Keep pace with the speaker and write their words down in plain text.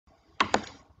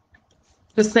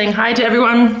Just saying hi to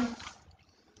everyone.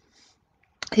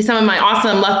 Some of my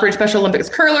awesome Lethbridge Special Olympics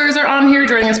curlers are on here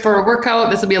joining us for a workout.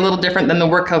 This will be a little different than the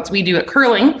workouts we do at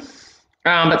curling,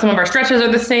 but some of our stretches are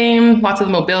the same. Lots of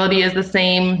the mobility is the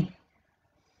same.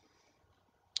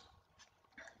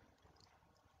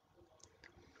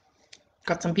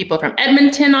 Got some people from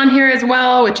Edmonton on here as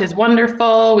well, which is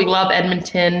wonderful. We love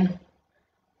Edmonton.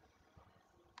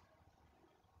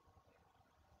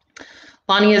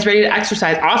 Lonnie is ready to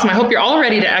exercise. Awesome. I hope you're all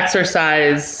ready to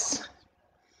exercise.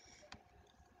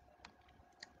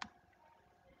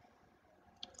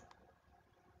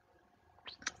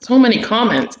 So many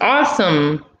comments.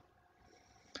 Awesome.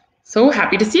 So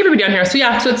happy to see everybody on here. So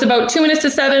yeah, so it's about 2 minutes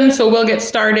to 7. So we'll get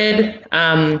started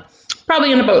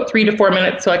probably in about 3 to 4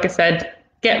 minutes. So like I said,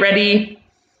 get ready.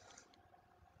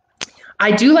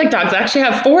 I do like dogs. I actually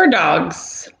have 4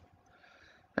 dogs.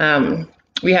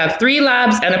 We have 3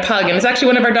 labs and a pug, and it's actually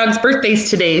one of our dog's birthdays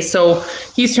today. So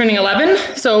he's turning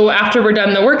 11. So after we're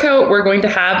done the workout, we're going to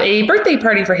have a birthday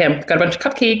party for him. Got a bunch of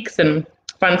cupcakes and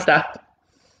fun stuff.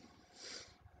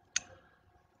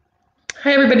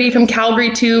 Hi, everybody from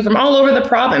Calgary too, from all over the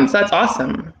province. That's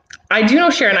awesome. I do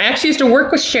know Sharon. I actually used to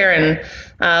work with Sharon.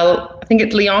 I think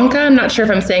it's Leonka. I'm not sure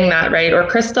if I'm saying that right, or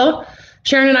Crystal.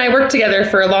 Sharon and I worked together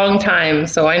for a long time,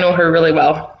 so I know her really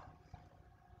well.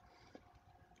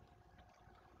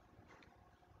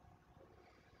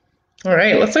 All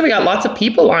right, looks like we got lots of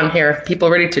people on here.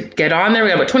 People ready to get on there. We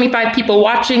have about 25 people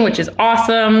watching, which is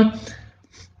awesome.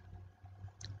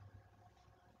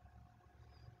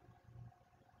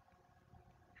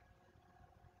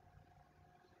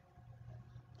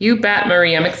 You bet,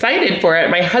 Marie. I'm excited for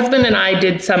it. My husband and I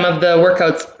did some of the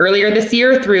workouts earlier this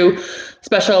year through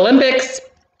Special Olympics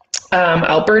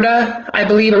Alberta, I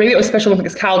believe, or maybe it was Special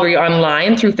Olympics Calgary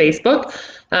online through Facebook.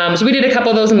 So we did a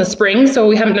couple of those in the spring, so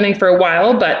we haven't done any for a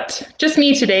while, but just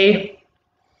me today.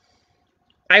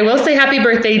 I will say happy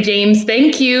birthday, James.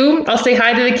 Thank you. I'll say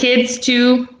hi to the kids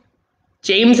too.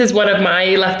 James is one of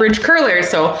my Lethbridge curlers,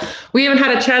 so we haven't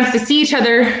had a chance to see each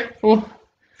other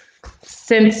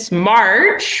since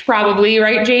March, probably,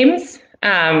 right, James?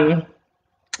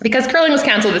 Because curling was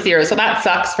canceled this year, so that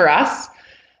sucks for us.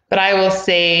 But I will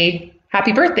say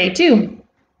happy birthday too.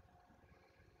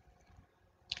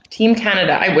 Team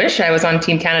Canada. I wish I was on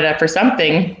Team Canada for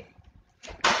something.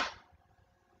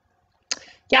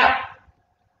 Yeah.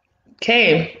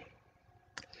 Okay.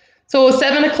 So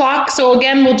 7 o'clock. So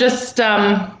again, we'll just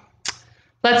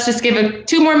let's just give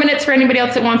 2 more minutes for anybody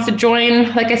else that wants to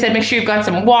join. Like I said, make sure you've got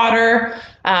some water,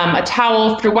 a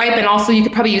towel to wipe, and also you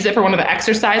could probably use it for one of the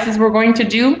exercises we're going to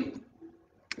do.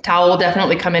 Towel will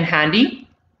definitely come in handy.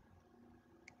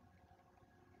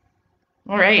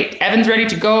 All right, Evan's ready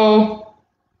to go.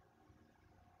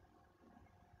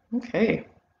 Okay.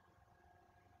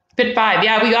 Fit 5,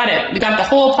 yeah, we got it. We got the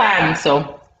whole plan,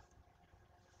 so.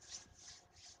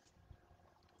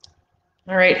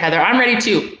 All right, Heather, I'm ready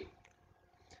too.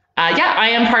 Yeah, I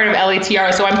am part of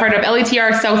LATR, so I'm part of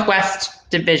LATR Southwest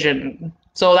Division.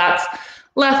 So that's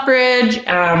Lethbridge,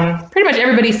 pretty much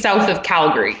everybody south of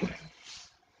Calgary.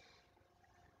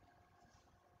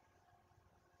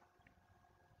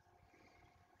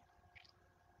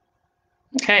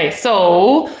 Okay,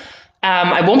 so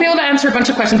I won't be able to answer a bunch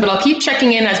of questions, but I'll keep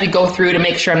checking in as we go through to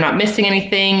make sure I'm not missing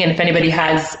anything, and if anybody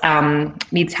has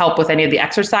needs help with any of the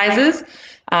exercises.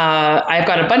 I've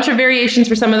got a bunch of variations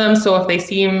for some of them, so if they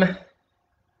seem,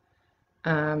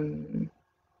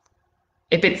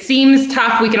 if it seems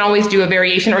tough, we can always do a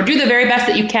variation or do the very best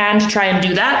that you can to try and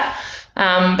do that.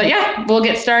 But yeah, we'll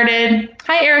get started.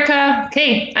 Hi, Erica.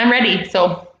 Okay, I'm ready.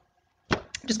 So I'm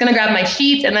just gonna grab my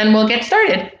sheet and then we'll get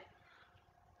started.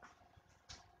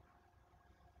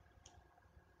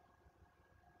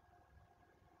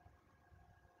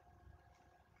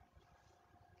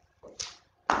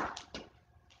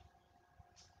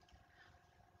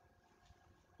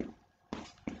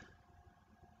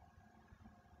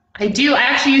 I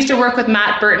actually used to work with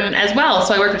Matt Burton as well.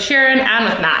 So I worked with Sharon and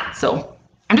with Matt. So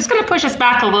I'm just gonna push us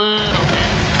back a little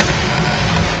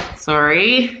bit.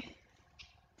 Sorry.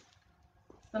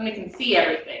 Somebody can see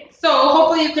everything. So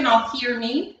hopefully you can all hear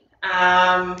me.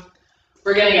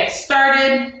 We're gonna get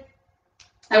started.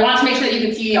 I want to make sure that you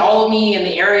can see all of me in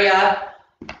the area.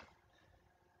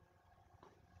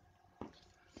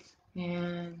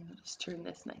 And just turn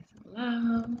this nice and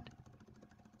loud.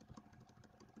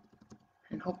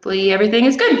 And hopefully everything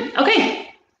is good.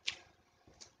 Okay.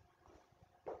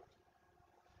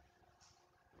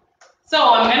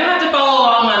 So I'm gonna have to follow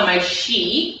along on my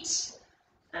sheet.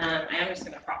 I am just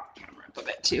gonna prop the camera up a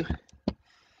bit too.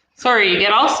 Sorry, you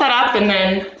get all set up and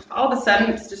then all of a sudden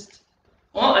it's just,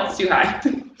 well, that's too high.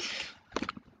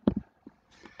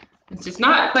 It's just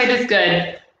not quite as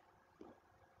good.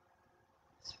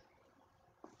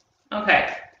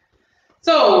 Okay.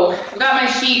 So I've got my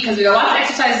sheet because we got lots of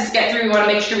exercises to get through. We want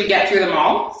to make sure we get through them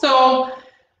all. So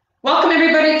welcome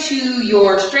everybody to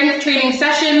your strength training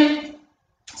session.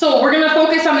 So we're going to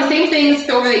focus on the same things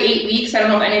over the 8 weeks. I don't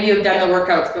know if any of you have done the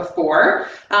workouts before,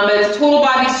 but it's total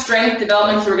body strength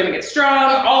development. So we're going to get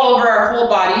strong all over our whole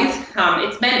bodies.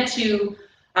 It's meant to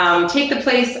take the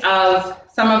place of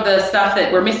some of the stuff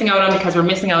that we're missing out on because we're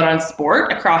missing out on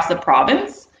sport across the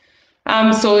province.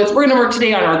 So we're going to work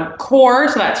today on our core,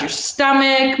 so that's your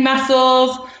stomach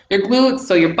muscles, your glutes,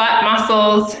 so your butt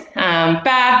muscles,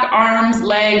 back, arms,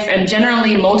 legs, and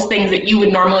generally most things that you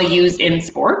would normally use in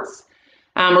sports.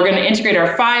 We're going to integrate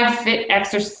our 5 Fit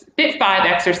 5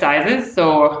 exercises,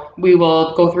 so we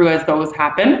will go through as those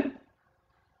happen.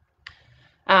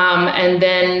 And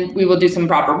then we will do some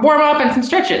proper warm-up and some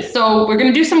stretches. So we're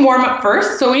going to do some warm-up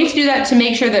first. So we need to do that to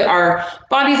make sure that our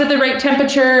body's at the right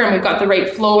temperature and we've got the right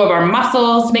flow of our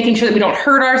muscles, making sure that we don't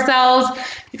hurt ourselves.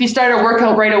 If you start a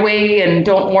workout right away and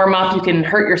don't warm up, you can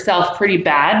hurt yourself pretty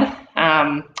bad.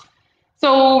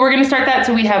 So we're going to start that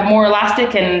so we have more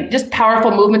elastic and just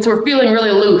powerful movement. So we're feeling really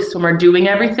loose when we're doing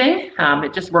everything.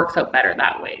 It just works out better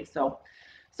that way. So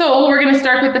we're going to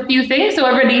start with a few things. So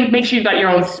everybody, make sure you've got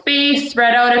your own space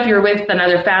spread out if you're with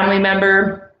another family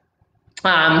member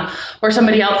or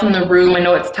somebody else in the room. I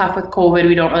know it's tough with COVID.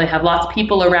 We don't really have lots of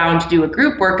people around to do a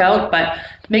group workout, but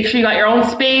make sure you got your own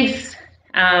space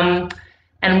and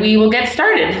we will get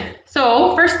started.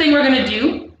 So first thing we're going to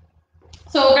do,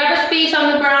 so grab a space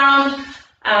on the ground.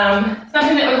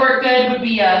 Something that would work good would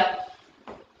be a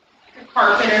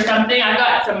carpet or something. I've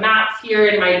got some mats here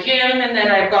in my gym, and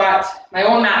then I've got my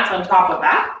own mats on top of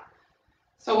that.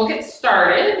 So we'll get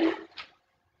started.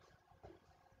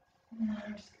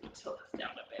 I'm just going to tilt this down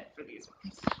a bit for these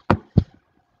ones.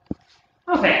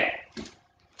 Okay.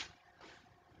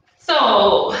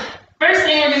 So first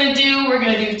thing we're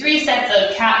going to do 3 sets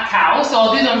of cat-cow. So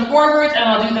I'll do them forwards and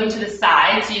I'll do them to the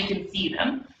side so you can see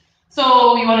them.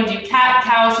 So you want to do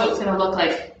cat-cow, so it's going to look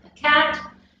like a cat,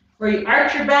 where you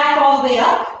arch your back all the way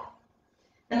up,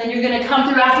 and then you're going to come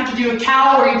through after to do a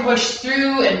cow where you push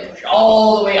through and push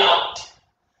all the way out.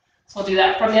 So I'll do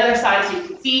that from the other side so you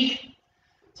can see.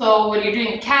 So when you're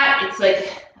doing a cat, it's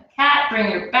like a cat, bring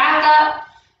your back up,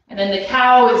 and then the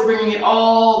cow is bringing it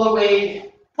all the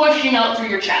way, pushing out through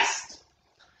your chest.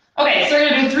 Okay, so we're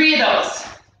going to do 3 of those.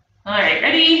 All right,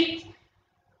 ready?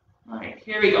 All right,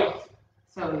 here we go.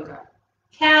 So we've got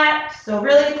cat, so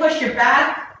really push your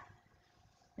back.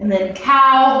 And then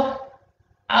cow,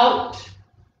 out.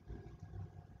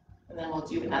 And then we'll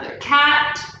do another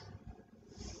cat.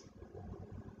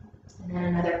 And then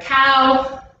another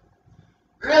cow.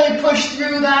 Really push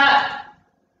through that.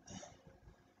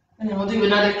 And then we'll do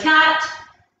another cat.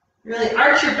 Really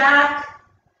arch your back.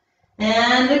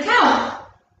 And a cow.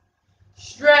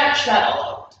 Stretch that all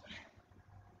out.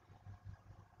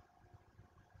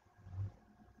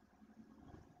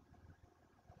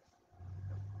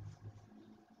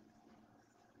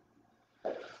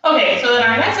 Okay, so then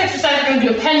our next exercise, we're going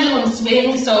to do a pendulum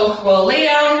swing. So we'll lay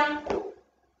down.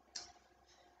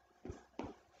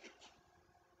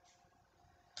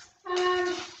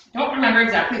 Don't remember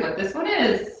exactly what this one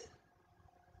is.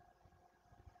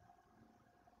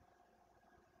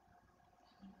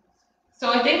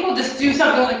 So I think we'll just do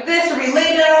something like this where we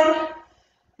lay down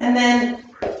and then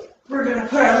we're going to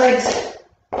put our legs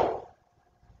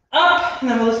up and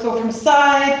then we'll just go from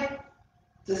side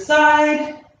to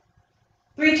side.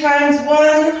 3 times,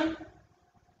 1,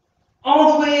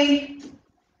 all the way,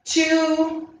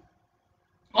 2,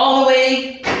 all the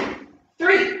way,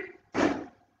 3.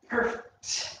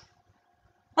 Perfect.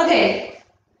 Okay,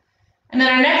 and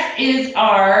then our next is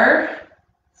our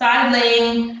side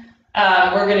laying.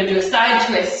 We're going to do a side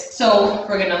twist. So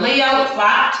we're going to lay out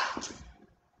flat,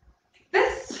 like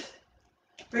this.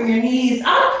 Bring your knees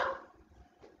up,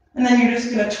 and then you're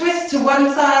just going to twist to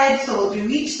one side. So we'll do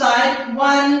each side,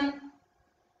 1,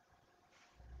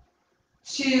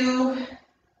 2,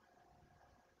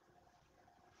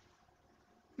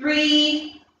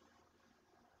 3,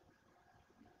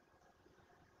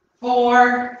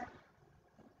 4,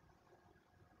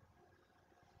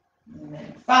 and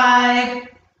then 5,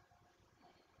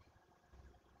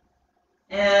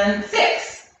 and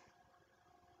 6.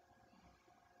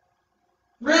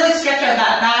 Really stretch out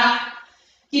that back.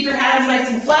 Keep your hands nice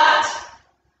and flat.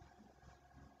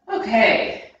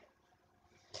 Okay.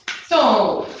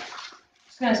 So,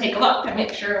 just going to take a look and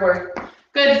make sure we're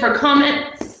good for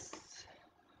comments.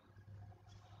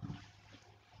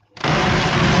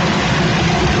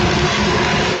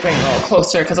 Bring it a little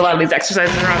closer because a lot of these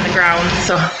exercises are on the ground.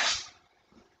 So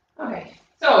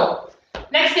So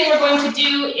next thing we're going to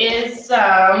do is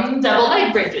double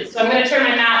leg bridges. So I'm going to turn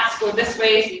my mats, go this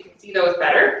way so you can see those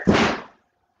better.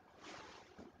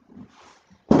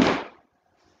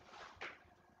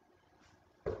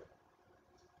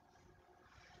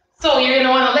 So you're going to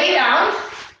want to lay down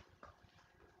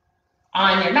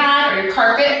on your mat or your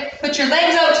carpet, put your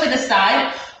legs out to the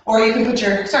side, or you can put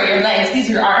your legs, these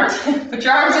are your arms, put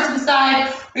your arms out to the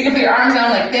side, or you can put your arms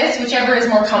down like this, whichever is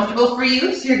more comfortable for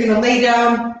you. So you're going to lay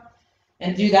down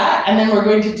and do that, and then we're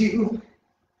going to do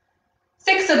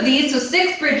 6 of these, so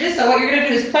 6 bridges. So what you're going to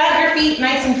do is plant your feet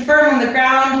nice and firm on the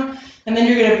ground, and then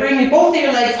you're going to bring both of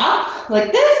your legs up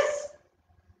like this,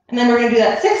 and then we're going to do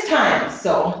that 6 times.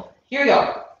 So here we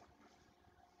go.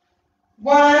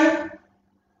 1,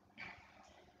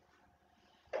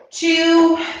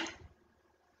 2,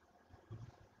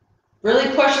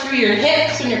 really push through your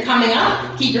hips when you're coming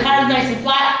up. Keep your hands nice and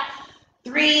flat.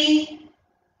 3,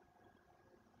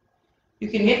 you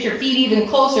can get your feet even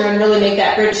closer and really make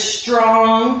that bridge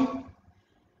strong.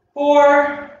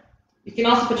 4, you can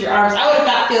also put your arms out if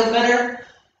that feels better.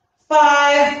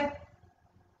 5,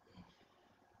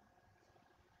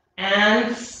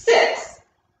 and 6.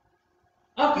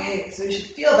 Okay, so you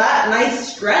should feel that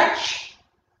nice stretch.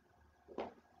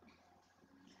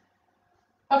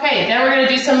 Okay, then we're going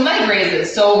to do some leg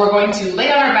raises. So we're going to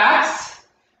lay on our backs,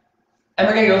 and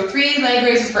we're going to go 3 leg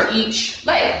raises for each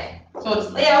leg. So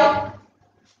let's lay out.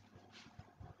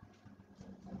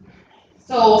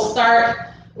 So we'll start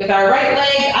with our right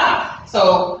leg up.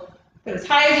 So put as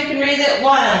high as you can raise it.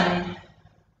 1,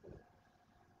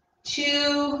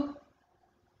 2,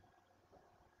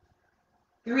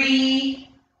 3.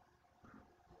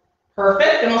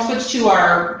 Perfect. Then we'll switch to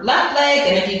our left leg,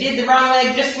 and if you did the wrong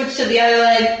leg, just switch to the other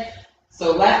leg.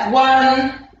 So left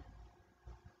 1,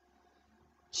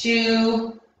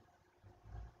 2,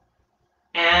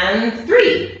 and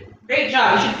 3. Great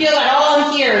job. You should feel that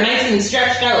all in here, nice and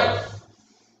stretched out.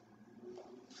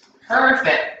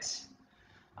 Perfect.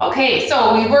 Okay,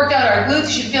 so we worked out our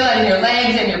glutes. You should feel that in your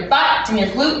legs and your butt and your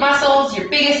glute muscles. Your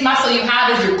biggest muscle you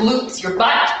have is your glutes, your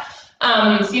butt.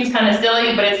 Seems kind of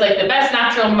silly, but it's like the best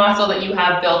natural muscle that you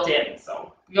have built in.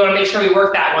 So you want to make sure we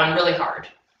work that one really hard.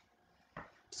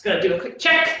 Just going to do a quick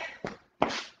check.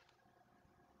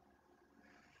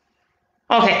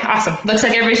 Okay, awesome. Looks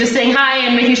like everybody's just saying hi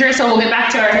and making sure, so we'll get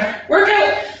back to our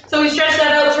workout. So we stretched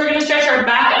that out, so we're going to stretch our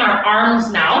back and our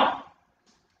arms now.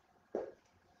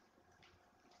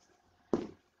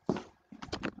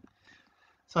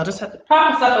 So I'll just have to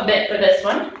prop us up a bit for this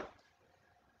one.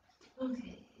 Okay.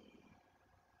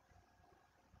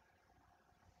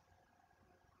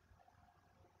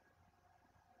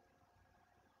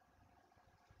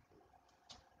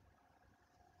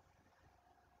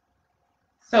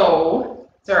 So,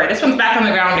 sorry, this one's back on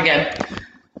the ground again.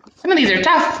 Some of these are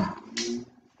tough.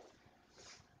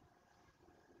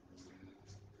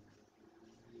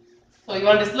 So you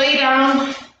want to just lay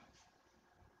down.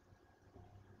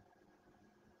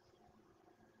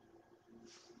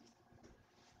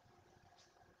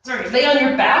 Sorry, lay on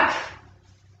your back.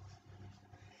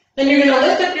 Then you're going to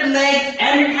lift up your legs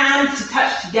and your hands to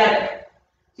touch together.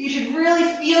 So you should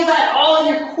really feel that all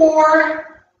in your core.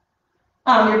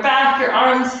 Your back, your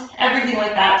arms, everything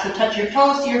like that. So touch your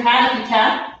toes to your hand if you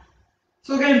can.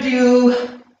 So we're going to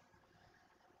do,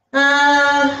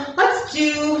 let's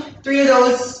do 3 of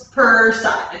those per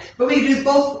side. But we do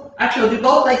both, actually we'll do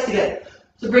both legs together.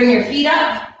 So bring your feet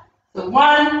up. So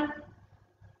 1,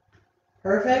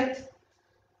 perfect.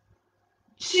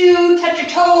 2, touch your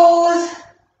toes.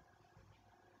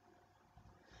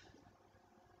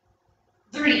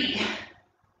 3,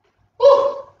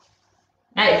 woo,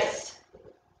 nice.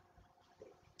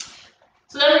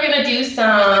 So then we're going to do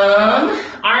some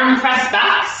arm press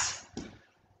backs.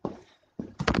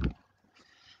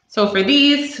 So for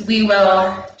these, we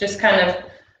will just kind of,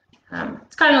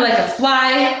 it's kind of like a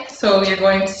fly. So you're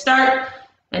going to start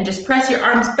and just press your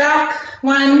arms back.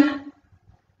 1,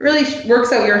 really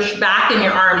works out your back and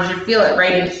your arms. You feel it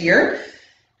right in here.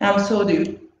 So we'll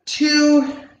do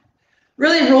 2,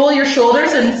 really roll your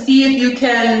shoulders and see if you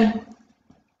can,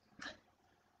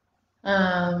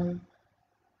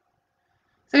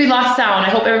 so we lost sound. I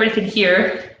hope everybody can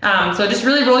hear. So just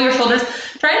really roll your shoulders.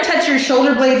 Try and touch your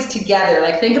shoulder blades together.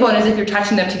 Like think about it as if you're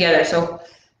touching them together. So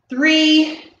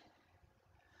 3,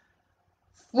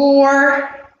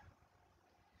 4,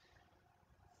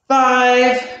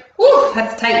 5. Whew,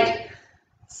 that's tight.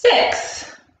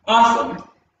 6. Awesome.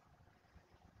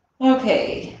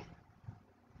 Okay.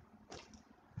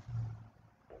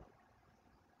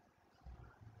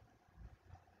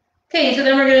 Okay, so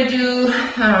then we're going to do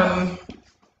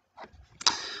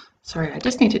Sorry, I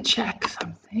just need to check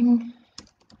something.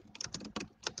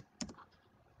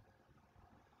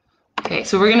 Okay,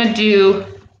 so we're gonna do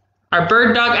our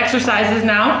bird dog exercises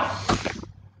now.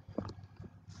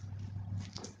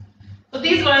 So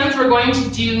these ones we're going to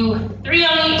do 3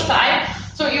 on each side.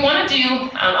 So what you want to do,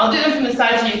 I'll do them from the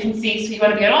side so you can see. So you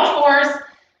want to be on all fours,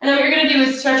 and then what you're going to do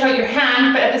is stretch out your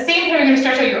hand, but at the same time you're going to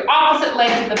stretch out your opposite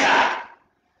leg to the back.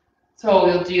 So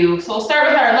we'll start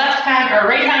with our left hand, our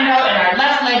right hand out, and our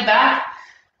left leg back.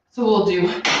 So we'll do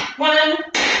 1,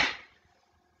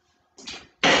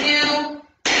 2,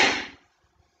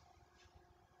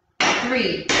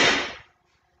 3.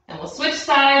 And we'll switch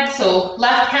sides. So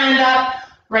left hand up,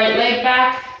 right leg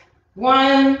back.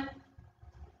 1,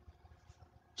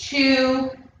 2,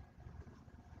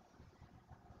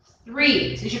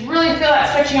 3. So you should really feel that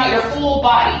stretching out your whole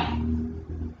body.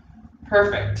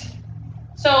 Perfect.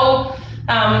 So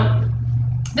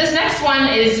this next one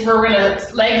is where we're going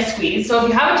to leg squeeze. So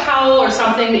if you have a towel or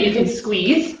something that you can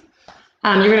squeeze,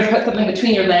 you're going to put something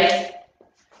between your legs.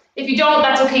 If you don't,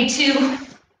 that's okay too.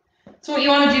 So what you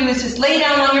want to do is just lay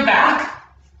down on your back.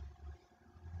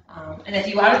 And if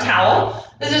you have a towel,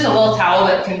 this is a little towel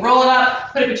that can roll it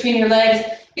up, put it between your legs.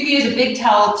 You can use a big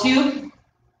towel too.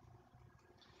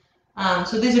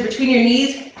 So these are between your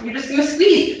knees. You're just going to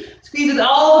squeeze. Squeeze with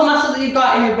all the muscles that you've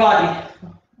got in your body.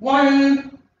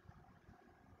 1.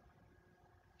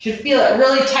 You should feel it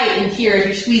really tight in here if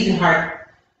you're squeezing hard.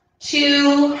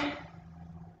 2,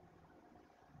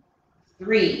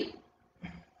 3.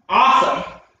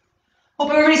 Awesome.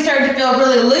 Hope everybody's starting to feel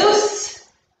really loose.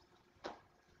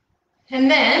 And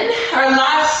then our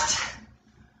last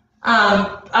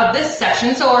of this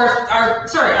section, so our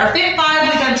fifth 5,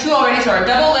 we've done 2 already, so our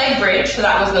double leg bridge, so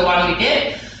that was the one we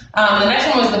did. The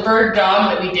next one was the bird dog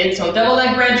that we did, so double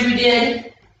leg bridge we did.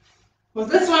 Was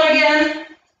this one again,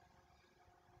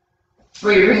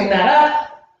 where you're bringing that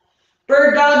up.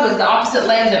 Bird dog was the opposite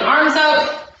legs and arms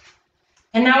out.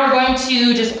 And now we're going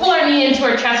to just pull our knee into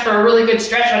our chest for a really good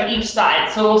stretch on each side.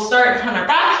 So we'll start on our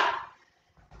back,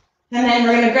 and then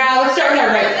we're going to grab, let's start with our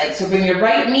right leg. So bring your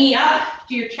right knee up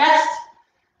to your chest,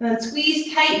 and then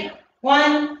squeeze tight.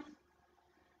 1,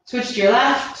 switch to your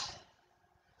left.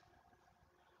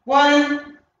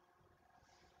 1,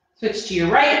 switch to your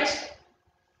right.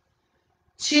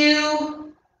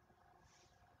 2,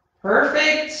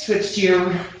 perfect, switch to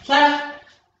your left.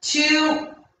 2,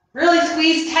 really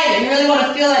squeeze tight, and you really want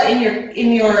to feel that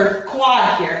in your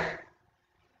quad here.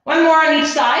 1 more on each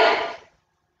side.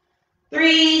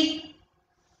 3,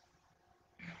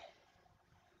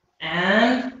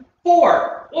 and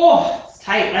 4. Oh, it's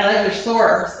tight. My legs are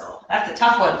sore, so that's a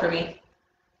tough one for me.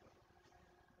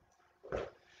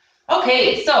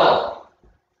 Okay, so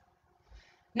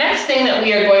next thing that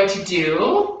we are going to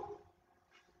do,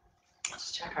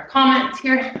 let's check our comments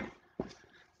here.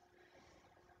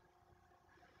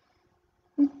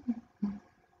 Looks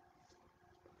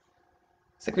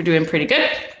like we're doing pretty good.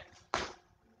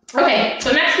 Okay,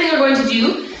 so next thing we're going to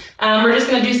do, we're just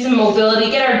going to do some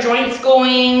mobility, get our joints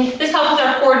going. This helps with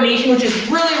our coordination, which is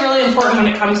really, really important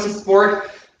when it comes to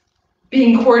sport.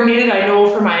 Being coordinated, I know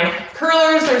for my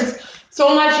curlers, there's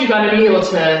so much. You got to be able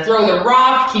to throw the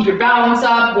rock, keep your balance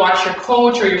up, watch your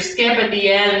coach or your skip at the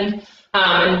end,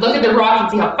 and look at the rock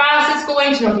and see how fast it's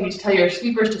going. So you don't need to tell your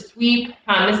sweepers to sweep.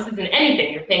 This isn't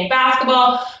anything. You're playing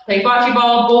basketball, playing bocce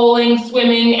ball, bowling,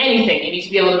 swimming, anything. You need to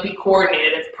be able to be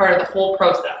coordinated. It's part of the whole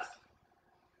process.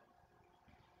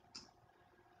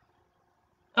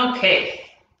 Okay,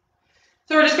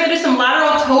 so we're just going to do some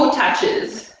lateral toe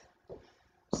touches.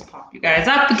 Just pop you guys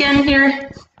up again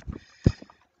here.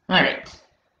 All right,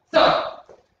 so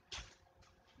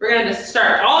we're going to just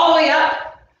start all the way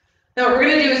up. Now what we're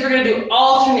going to do is we're going to do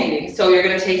alternating. So you're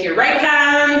going to take your right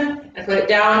hand and put it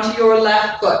down to your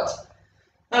left foot.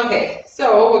 Okay,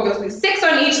 so we'll go through 6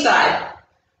 on each side.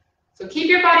 So keep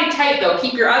your body tight though.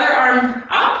 Keep your other arm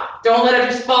up. Don't let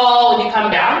it just fall when you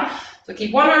come down. So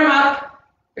keep one arm up,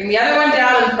 bring the other one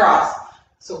down and cross.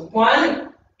 So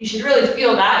 1, you should really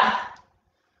feel that.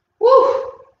 Woo!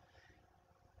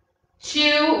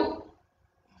 2,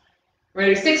 we're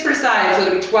going to do 6 per side, so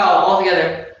it'll be 12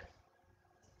 altogether.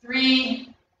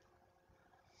 3,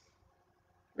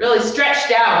 really stretch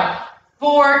down.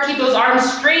 4, keep those arms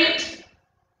straight.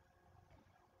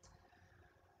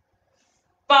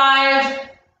 5,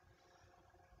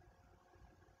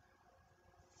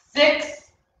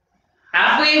 6,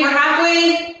 halfway, we're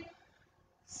halfway.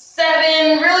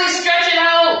 7, really stretch it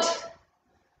out.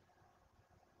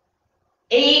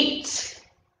 8,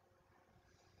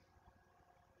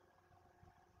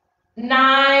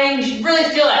 9, you should really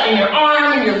feel that in your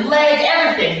arm, in your leg,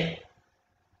 everything.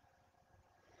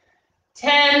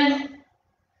 10,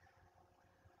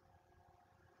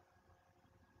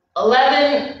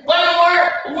 11,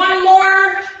 one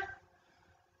more,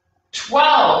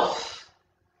 12.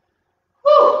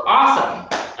 Whew, awesome.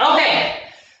 Okay,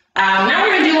 now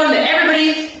we're gonna do one that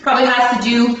everybody probably has to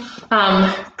do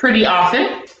pretty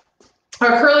often.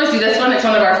 Our curlers do this one, it's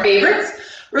one of our favorites.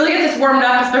 Really get this warmed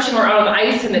up, especially when we're out on the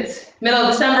ice and it's middle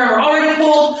of December and we're already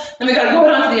cold, then we gotta go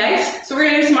out onto the ice. So we're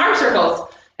gonna do some arm circles.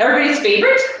 Everybody's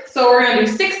favorite. So we're gonna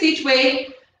do 6 each way.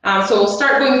 So we'll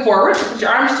start going forward. So put your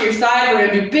arms to your side. We're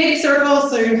gonna do big circles,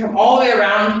 so you're gonna come all the way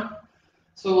around.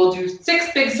 So we'll do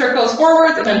 6 big circles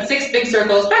forwards and then 6 big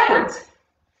circles backwards.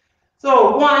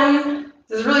 So 1,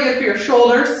 this is really good for your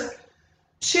shoulders.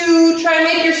 2, try and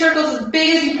make your circles as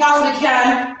big as you possibly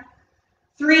can.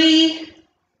 3,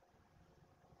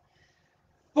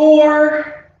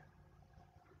 4,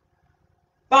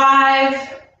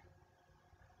 5,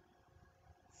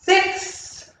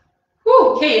 6. Whew.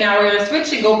 Okay, now we're going to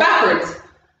switch and go backwards.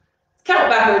 Count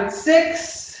backwards.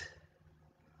 6,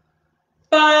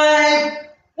 5.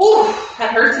 Ooh,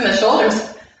 that hurts in the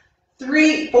shoulders.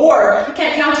 3, 4. I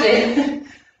can't count today.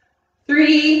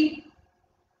 3,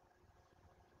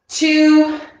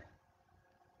 2,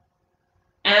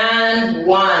 and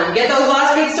 1. Get those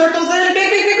last big circles in. Big,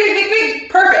 big, big, big, big, big.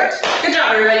 Perfect. Good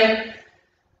job, everybody.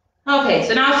 Okay,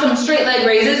 so now some straight leg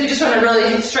raises. We just want to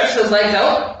really stretch those legs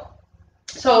out.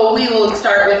 So we will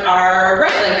start with our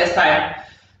right leg this time.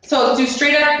 So let's do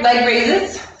straight up leg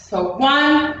raises. So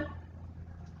 1,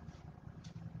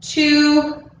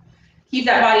 2, keep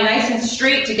that body nice and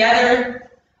straight together.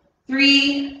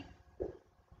 3,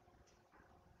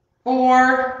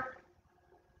 4,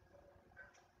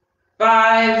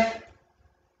 5,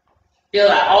 feel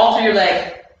that all through your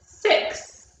leg.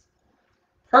 6,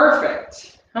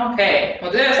 perfect. Okay,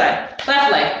 we'll do the other side.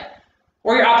 Left leg,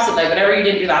 or your opposite leg, whatever you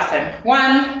didn't do last time.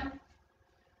 1,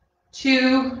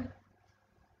 2,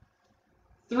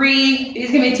 3,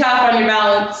 these can be tough on your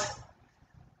balance.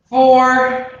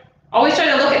 4, always try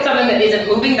to look at something that isn't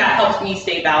moving, that helps me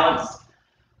stay balanced.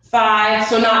 5,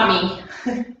 so not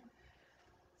me.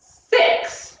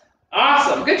 6,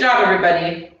 awesome, good job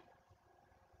everybody.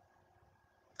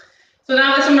 So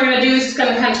now this one we're going to do is just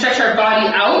going to kind of stretch our body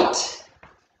out.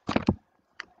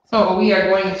 So we are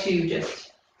going to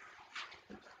just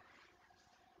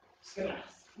gonna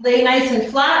lay nice and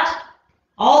flat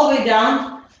all the way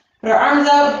down, put our arms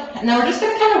out, and then we're just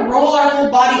going to kind of roll our whole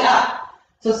body up.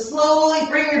 So slowly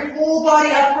bring your whole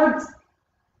body upwards.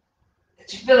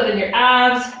 You feel it in your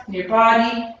abs, in your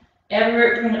body,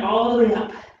 everywhere, bring it all the way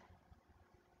up.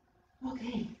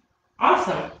 Okay,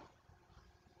 awesome.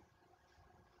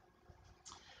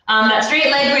 That straight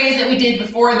leg raise that we did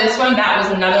before this one, that was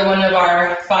another one of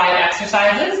our 5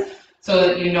 exercises, so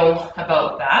that you know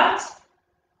about that.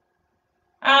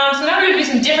 So now we're going to do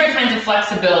some different kinds of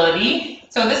flexibility.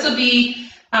 So this will be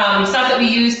stuff that we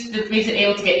use that makes it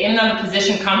able to get in and out of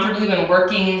position comfortably when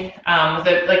working.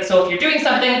 So if you're doing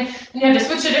something and you have to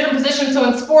switch to a different position, so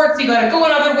in sports you got to go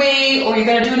another way or you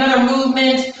got to do another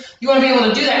movement, you want to be able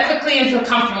to do that quickly and feel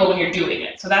comfortable when you're doing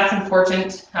it. So that's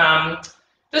important.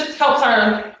 Just helps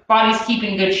our bodies keep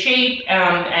in good shape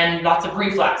and lots of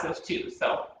reflexes too.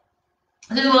 So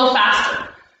this is a little faster.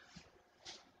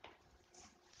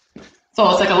 So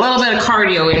it's like a little bit of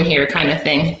cardio in here kind of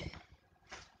thing.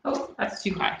 Oh, that's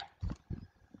too high.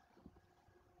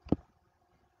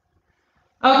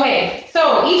 Okay,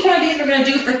 so each one of these we're going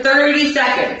to do for 30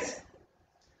 seconds.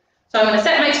 So I'm going to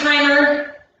set my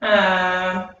timer.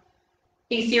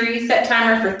 Hey Siri, set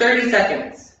timer for 30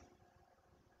 seconds.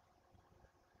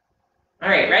 All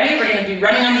right, ready? We're going to do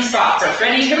running on the spot first.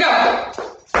 Ready? Here we go.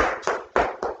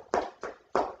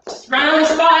 Just run on the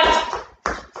spot.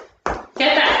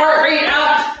 Get that heart rate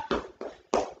up.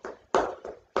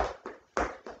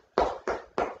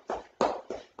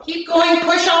 Keep going,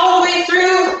 push all the way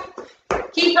through.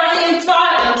 Keep running in the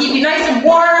spot. It'll keep you nice and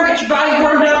warm. Get your body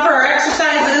warmed up for our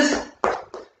exercises.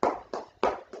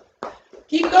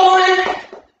 Keep going.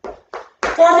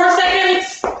 4 more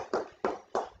seconds.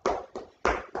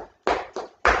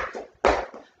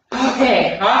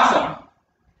 Okay, awesome.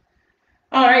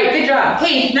 All right, good job.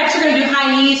 Hey, next we're going to do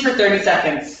high knees for 30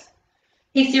 seconds.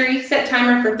 Hey Siri, set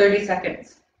timer for 30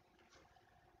 seconds.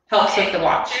 Helps with the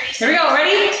watch. Here we go,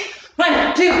 ready?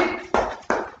 1, 2.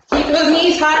 Keep those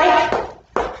knees high.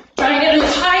 Try and get them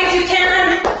as high as you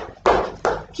can.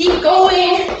 Keep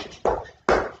going.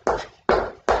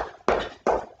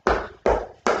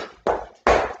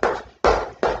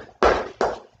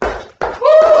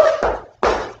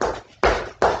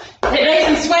 Get nice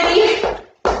and sweaty.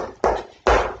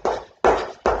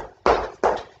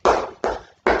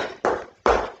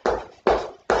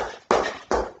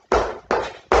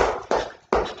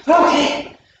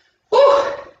 Okay. Woo.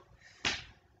 All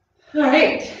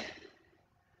right.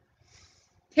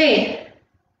 Okay.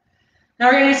 Now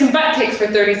we're gonna do some butt kicks for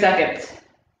 30 seconds.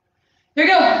 Here we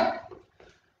go.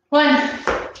 1.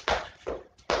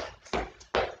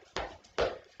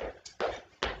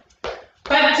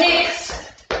 5 kicks.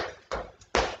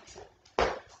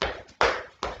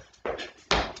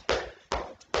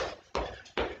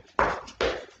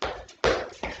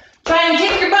 Try and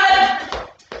kick your butt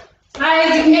as high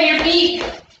as you can get your feet.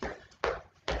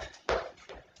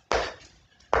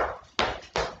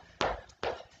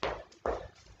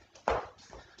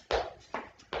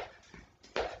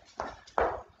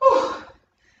 Whew.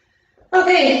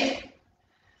 Okay,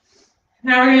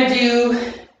 now we're going to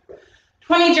do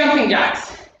 20 jumping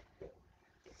jacks.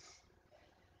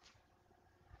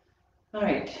 All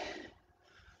right.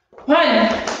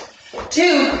 1,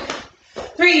 2,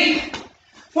 3,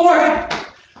 4,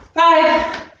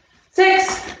 5,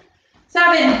 6,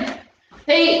 7,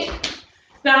 8,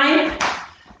 9,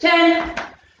 10,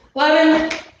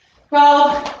 11,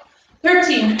 12,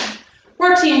 13,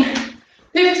 14,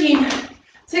 15,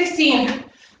 16,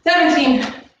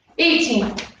 17,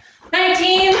 18,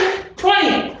 19,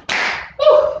 20.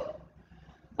 Woo!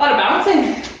 A lot of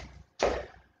bouncing.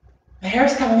 My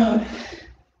hair's coming out.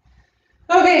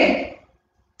 Okay.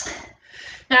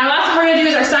 Now, last one we're going to do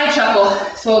is our side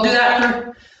shuffle. So we'll do that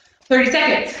for 30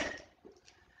 seconds.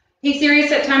 Hey Siri,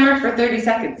 set timer for 30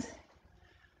 seconds.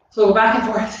 So we'll go back and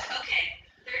forth. Okay.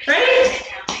 Ready?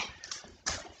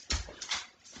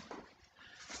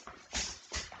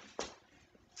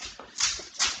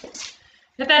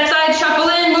 Get that side shuffle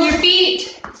in, move your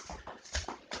feet.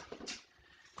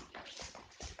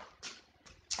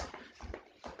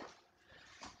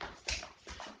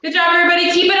 Good job,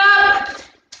 everybody. Keep it up.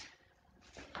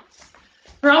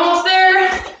 We're almost there.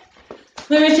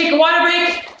 Let me take a water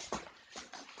break.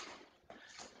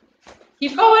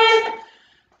 Keep going.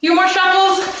 A few more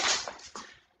shuffles.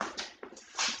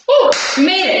 Woo, we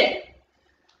made it.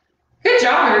 Good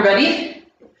job, everybody.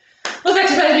 Those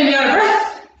exercises made me out of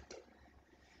breath.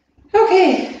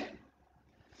 Okay.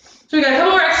 So we got a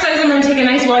couple more exercises and we're gonna take a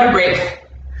nice water break.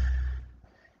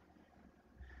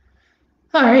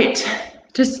 All right,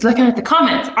 just looking at the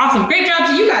comments. Awesome, great job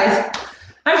to you guys.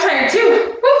 I'm tired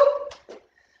too.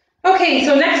 Woo. Okay,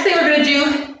 so next thing we're gonna do,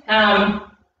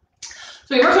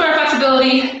 so we worked on our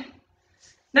flexibility.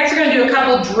 Next we're gonna do a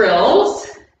couple drills.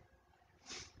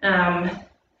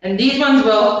 And these ones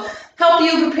will help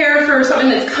you prepare for something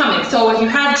that's coming. So if you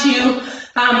had to,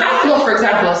 basketball for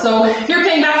example, so if you're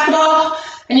playing basketball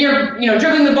and you're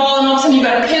dribbling the ball and all of a sudden you've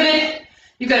got to pivot,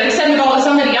 you've got to extend the ball to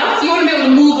somebody else, you want to be able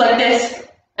to move like this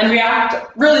and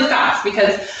react really fast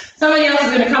because somebody else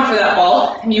is going to come for that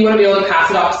ball and you want to be able to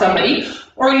pass it off to somebody,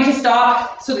 or you need to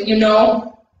stop so that you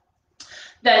know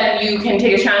that you can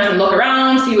take a chance and look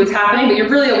around, see what's happening, but you're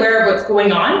really aware of what's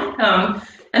going on.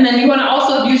 And then you want to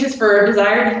also use this for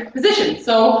desired position.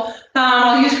 So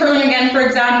I'll use curling again, for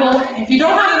example. If you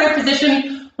don't have the right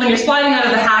position when you're sliding out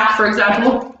of the hack, for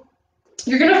example,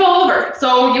 you're going to fall over.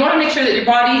 So you want to make sure that your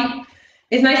body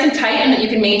is nice and tight and that you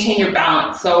can maintain your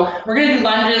balance. So we're going to do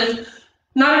lunges.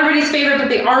 Not everybody's favorite, but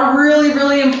they are really,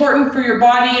 really important for your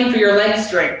body and for your leg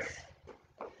strength.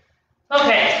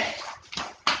 Okay.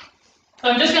 So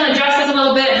I'm just going to adjust this a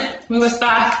little bit, move us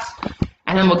back,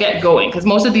 and then we'll get going because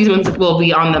most of these ones will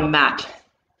be on the mat.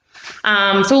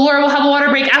 So Laura will have a water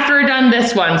break after we're done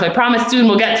this one. So I promise soon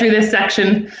we'll get through this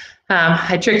section.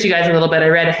 I tricked you guys a little bit. I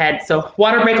read ahead. So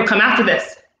water break will come after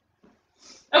this.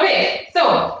 Okay,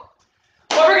 so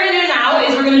what we're going to do now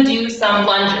is we're going to do some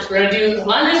lunges. We're going to do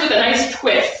lunges with a nice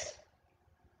twist.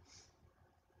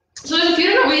 So there's a few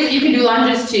different ways that you can do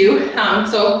lunges too.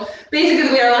 So basically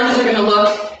the way our lunges are going to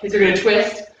look is we're going to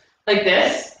twist like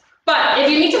this. But if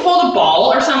you need to hold a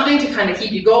ball or something to kind of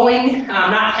keep you going,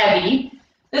 not heavy,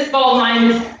 this ball of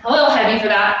mine is a little heavy for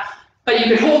that, but you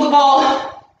could hold the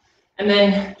ball and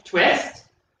then twist.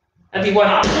 That'd be one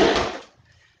option.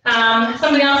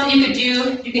 Something else that you could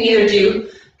do, you can either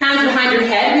do hands behind your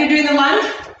head when you're doing the lunge,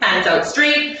 hands out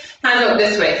straight, hands out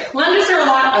this way. Lunges are a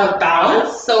lot of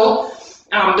balance, so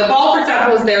the ball, for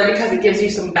example, is there because it gives you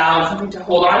some balance, something to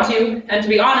hold on to, and to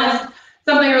be honest,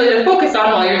 something really to focus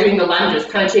on while you're doing the lunges,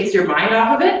 kind of takes your mind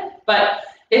off of it. But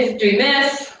if doing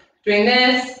this, doing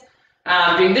this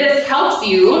helps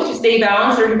you to stay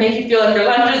balanced or to make you feel like your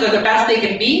lunges are the best they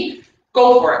can be,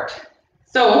 go for it.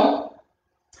 So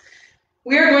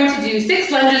we are going to do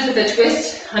 6 lunges with a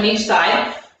twist on each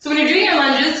side. So when you're doing your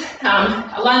lunges,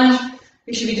 a lunge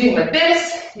you should be doing like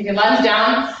this. You can lunge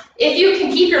down. If you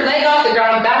can keep your leg off the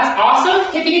ground, that's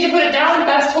awesome. If you need to put it down,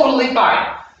 that's totally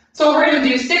fine. So we're going to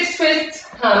do 6 twists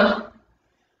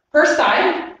per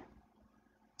side.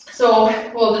 So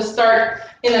we'll just start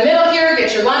in the middle here,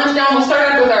 get your lunge down. We'll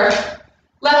start up with our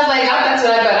left leg up, that's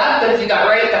what I got up, but if you got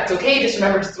right, that's okay, just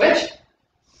remember to switch.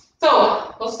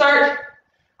 So we'll start,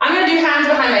 I'm gonna do hands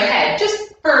behind my head,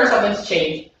 just for something to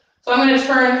change. So I'm gonna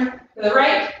turn to the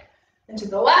right and to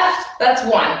the left, that's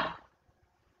 1,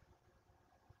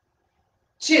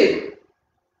 2,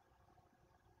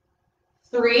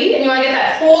 3, and you wanna get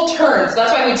that whole turn, so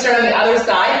that's why we'd start on the other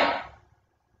side.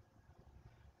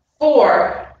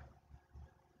 4,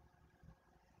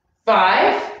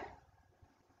 5,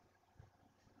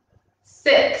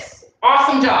 6,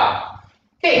 awesome job.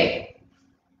 Okay,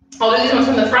 I'll do these ones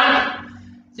from the front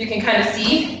so you can kind of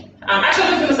see. Actually,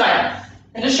 I'll do them from the side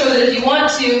and just show that if you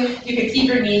want to, you can keep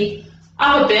your knee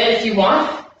up a bit if you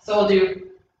want. So we'll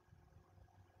do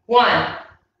 1,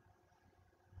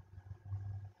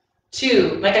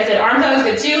 2, like I said, arms out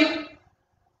is good too.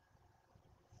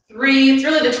 3, it's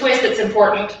really the twist that's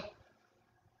important.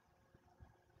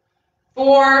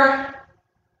 4,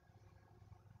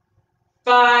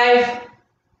 5,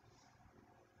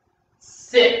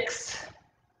 6.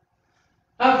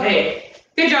 Okay,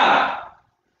 good job.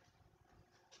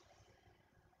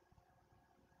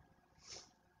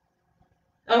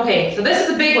 Okay, so this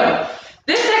is a big one.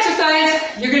 This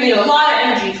exercise, you're gonna need a lot of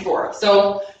energy for.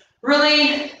 So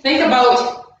really think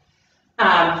about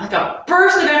like a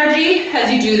burst of energy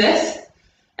as you do this,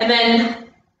 and then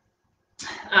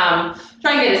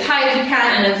try and get as high as you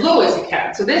can and as low as you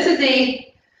can. So this is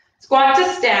a squat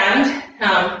to stand,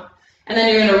 and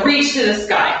then you're gonna reach to the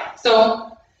sky.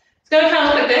 So it's gonna kind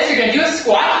of look like this. You're gonna do a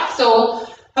squat. So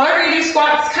however you do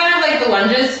squats, it's kind of like the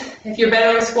lunges. If you're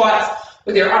better with squats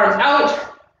with your arms out,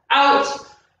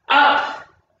 up,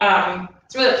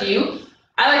 it's really up to you.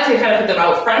 I like to kind of put them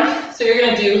out front. So you're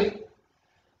gonna do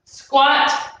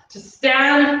squat to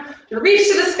stand to reach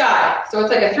to the sky. So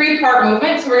it's like a 3-part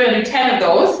movement. So we're gonna do 10 of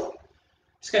those.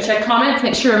 Just gonna check comments,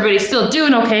 make sure everybody's still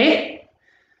doing okay.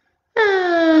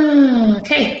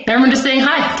 Okay, everyone just saying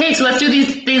hi. Okay, so let's do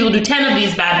these. We'll do 10 of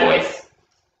these bad boys.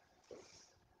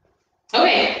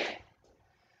 Okay,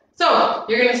 so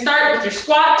you're gonna start with your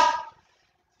squat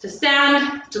to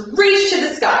stand to reach to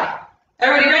the sky.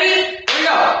 Everybody ready? Here we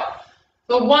go.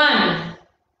 So 1,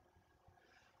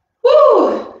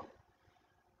 woo,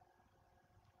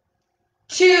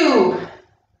 2,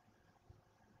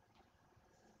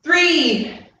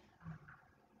 3,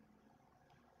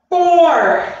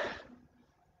 4,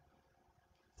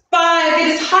 5,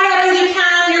 get as high up as you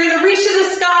can. You're gonna reach to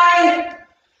the sky.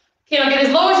 Okay, now get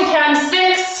as low as you can.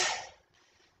 6,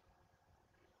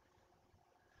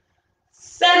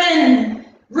 7,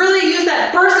 really use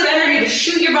that burst of energy to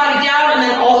shoot your body down and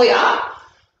then all the way up.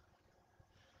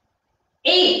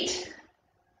 8,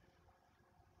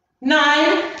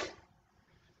 9,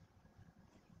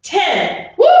 10.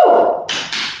 Woo!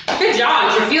 Good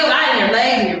job. You should feel that in your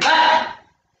legs and your butt.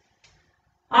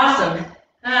 Awesome.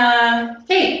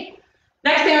 Okay,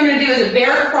 next thing we're going to do is a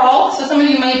bear crawl. So some of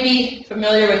you might be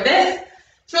familiar with this.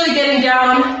 It's really getting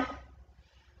down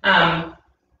and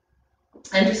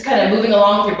just kind of moving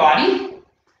along with your body.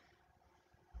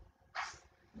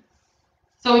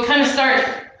 So we kind of start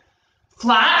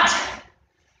flat,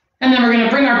 and then we're going to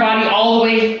bring our body all the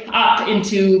way up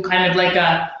into kind of like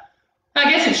a, I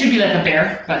guess it should be like a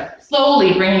bear, but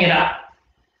slowly bringing it up.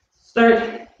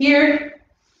 Start here,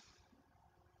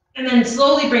 and then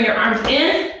slowly bring your arms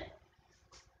in.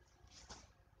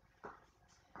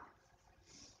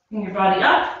 Bring your body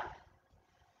up,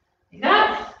 like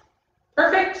that.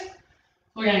 Perfect.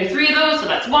 We're going to do 3 of those, so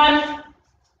that's 1.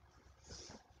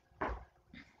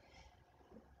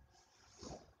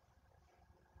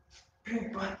 Bring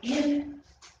your body in.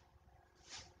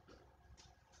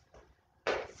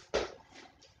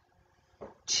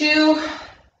 2.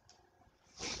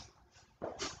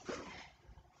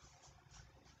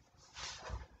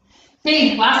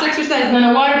 Okay, last exercise, and then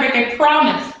a water break, I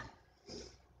promise.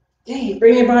 Okay,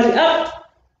 bring your body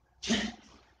up.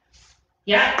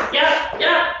 Yeah.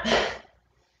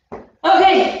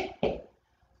 Okay,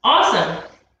 awesome.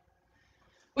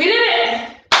 We did it.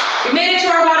 We made it to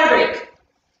our water break.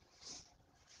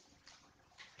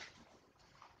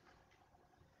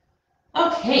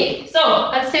 Okay, so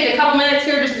let's take a couple minutes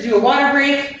here just to do a water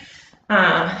break.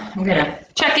 I'm gonna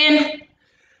check in,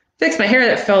 fix my hair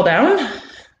that fell down.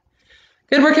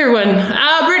 Good work, everyone.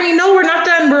 Brittany, no, we're not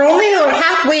done. We're only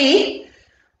halfway,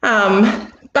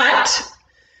 but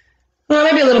well,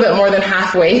 maybe a little bit more than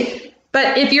halfway.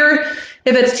 But if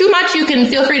it's too much, you can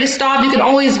feel free to stop. You can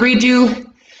always redo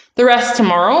the rest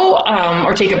tomorrow,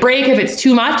 or take a break if it's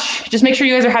too much. Just make sure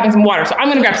you guys are having some water. So I'm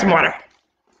gonna grab some water.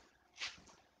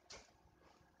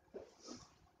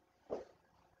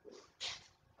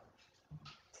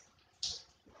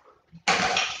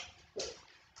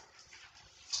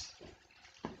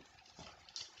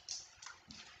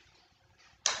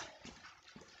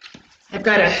 I've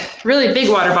got a really big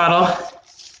water bottle.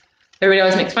 Everybody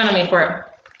always makes fun of me for it.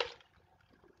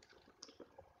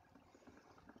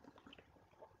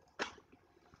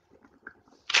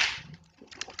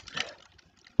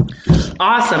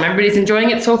 Awesome, everybody's enjoying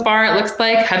it so far, it looks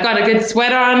like. I've got a good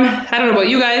sweat on. I don't know about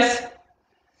you guys,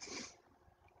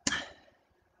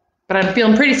 but I'm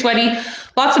feeling pretty sweaty.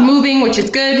 Lots of moving, which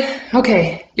is good.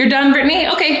 Okay, you're done, Brittany?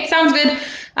 Okay, sounds good.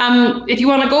 If you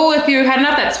want to go, if you had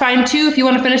enough, that's fine too. If you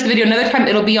want to finish the video another time,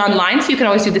 it'll be online, so you can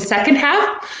always do the second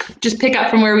half. Just pick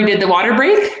up from where we did the water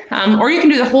break, or you can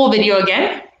do the whole video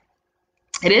again.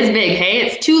 It is big, hey?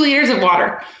 It's 2 liters of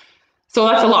water, so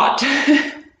that's a lot.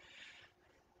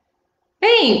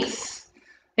 Thanks.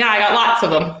 Yeah, I got lots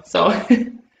of them, so.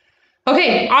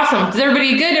 Okay, awesome. Is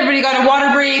everybody good? Everybody got a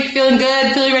water break? Feeling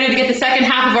good? Feeling ready to get the second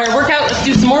half of our workout? Let's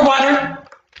do some more water.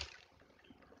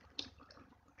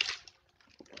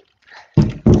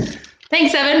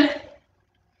 Thanks, Evan.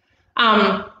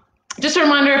 Just a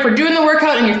reminder, if we're doing the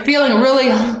workout and you're feeling really,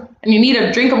 and you need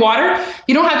a drink of water,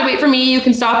 you don't have to wait for me. You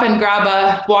can stop and grab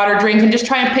a water drink and just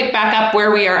try and pick back up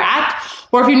where we are at.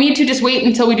 Or if you need to, just wait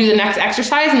until we do the next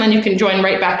exercise and then you can join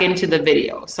right back into the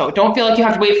video. So don't feel like you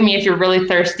have to wait for me if you're really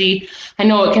thirsty. I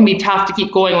know it can be tough to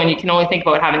keep going when you can only think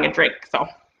about having a drink. So,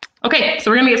 okay,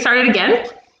 so we're gonna get started again.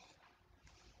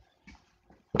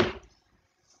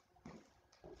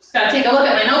 Just gotta take a look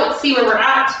at my notes, see where we're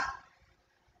at.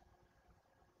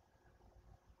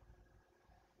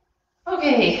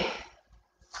 Okay,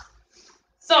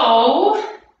 so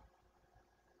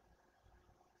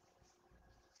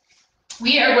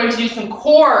we are going to do some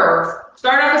core.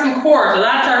 Start off with some core. So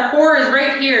that's our core is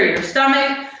right here, your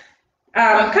stomach,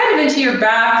 kind of into your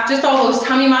back, just all those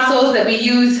tummy muscles that we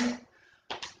use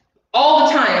all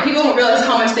the time. People don't realize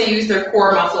how much they use their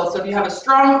core muscles. So if you have a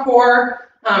strong core,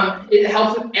 it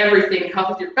helps with everything. It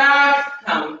helps with your back.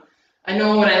 I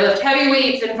know when I lift heavy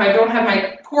weights and if I don't have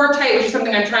my core tight, which is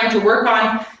something I'm trying to work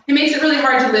on, it makes it really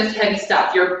hard to lift heavy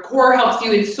stuff. Your core helps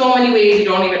you in so many ways you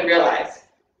don't even realize.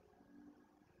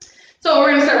 So we're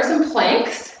going to start with some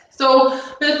planks. So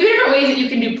there's a few different ways that you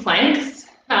can do planks.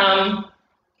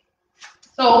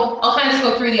 So I'll kind of just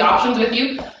go through the options with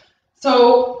you.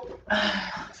 So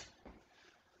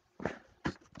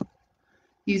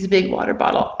use a big water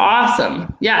bottle.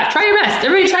 Awesome. Yeah, try your best.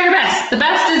 Everybody try your best. The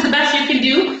best is the best you can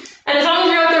do. And as long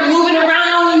as you're out there moving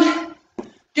around,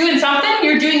 doing something,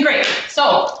 you're doing great.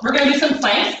 So we're going to do some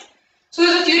planks. So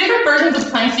there's a few different versions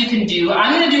of planks you can do.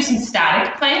 I'm going to do some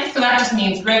static planks, so that just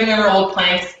means regular old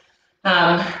planks.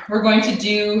 We're going to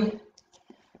do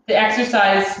the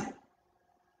exercise.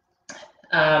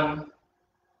 We're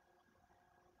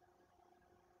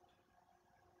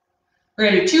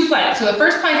going to do 2 planks. So the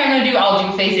first plank I'm going to do, I'll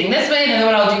do facing this way, and the other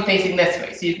one I'll do facing this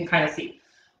way, so you can kind of see.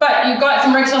 But you've got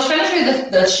some regular, so I'll show you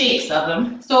the shapes of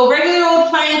them. So regular old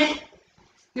plank,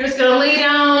 you're just going to lay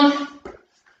down.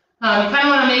 You kind of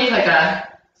want to make like a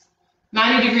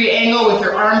 90-degree angle with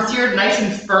your arms here, nice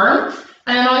and firm.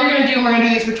 And then all you're going to do, and we're going to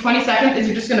do this for 20 seconds, is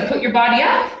you're just going to put your body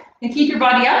up and keep your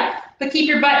body up, but keep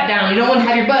your butt down. You don't want to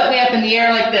have your butt way up in the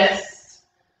air like this.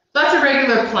 So that's a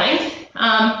regular plank.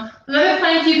 Another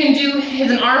plank you can do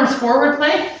is an arms forward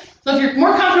plank. So if you're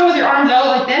more comfortable with your arms out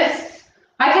like this,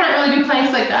 I can't really do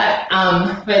planks like that,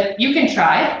 but you can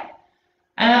try.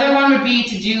 Another one would be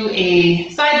to do a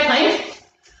side plank.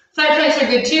 Side planks are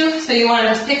good too, so you want to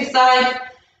just pick a side.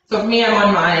 So for me, I'm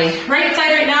on my right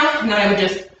side right now, and then I would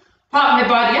just pop my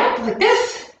body up like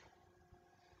this.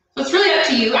 So it's really up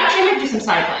to you. Actually, I might do some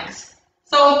side planks.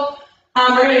 So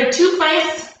we're going to do 2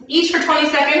 planks, each for 20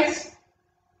 seconds.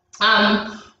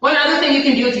 One other thing you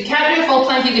can do, if you can't do a full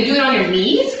plank, you can do it on your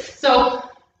knees. So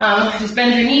just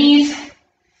bend your knees,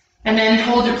 and then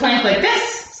hold your plank like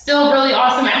this. Still really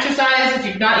awesome exercise if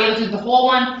you're not able to do the whole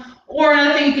one. Or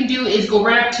another thing you can do is go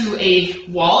right up to a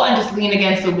wall and just lean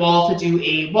against the wall to do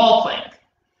a wall plank.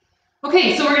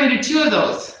 Okay, so we're going to do 2 of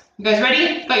those. You guys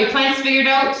ready? Got your planks figured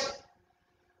out?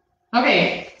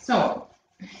 Okay, so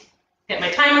get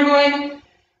my timer going.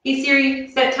 Hey Siri,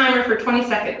 set timer for 20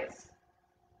 seconds. It's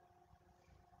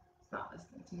not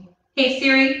listening to me. Hey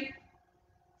Siri,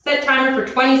 set timer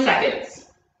for 20 seconds.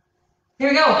 Here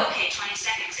we go. Okay, 20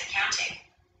 seconds and counting.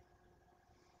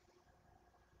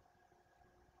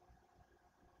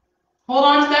 Hold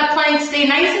on to that plank, stay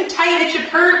nice and tight. It should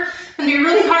hurt and be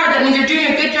really hard. That means you're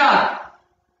doing a good job.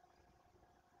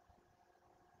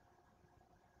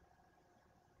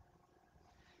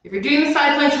 If you're doing the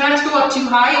side plank, try not to go up too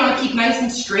high. You want to keep nice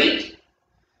and straight.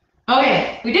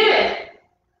 Okay, we did it.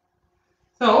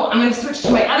 So I'm going to switch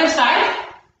to my other side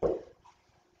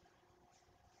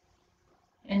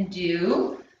and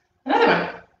do another one.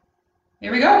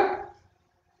 Here we go.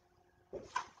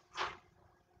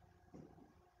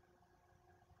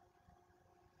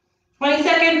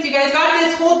 You guys got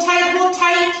this. Hold tight, hold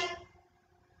tight.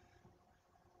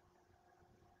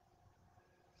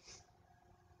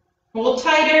 Hold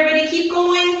tight, everybody. Keep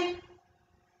going.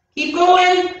 Keep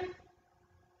going.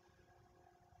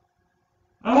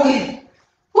 Okay.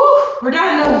 Whew, we're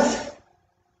done those.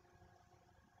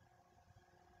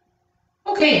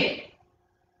 Okay.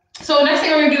 So next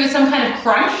thing we're gonna do is some kind of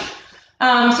crunch.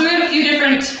 So we have a few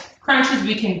different crunches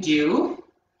we can do.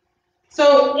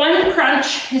 So one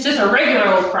crunch is just a regular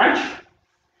old crunch,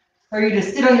 where you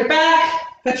just sit on your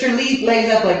back, put your legs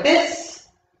up like this,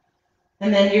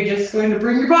 and then you're just going to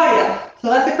bring your body up. So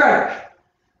that's a crunch,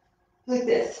 like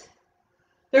this.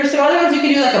 There's some other ones you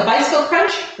can do, like a bicycle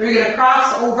crunch, where you're gonna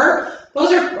cross over.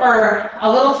 Those are a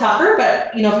little tougher,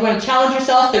 but you know, if you want to challenge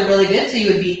yourself, they're really good. So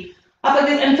you would be up like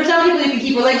this, and for some people, you can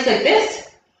keep your legs like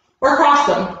this, or cross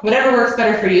them, whatever works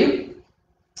better for you.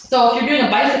 So if you're doing a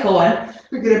bicycle one,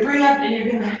 you're gonna bring up and you're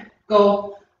gonna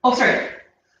go, oh sorry,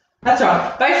 that's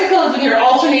wrong. Bicycle is when you're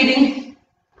alternating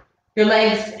your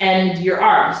legs and your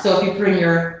arms. So if you bring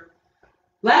your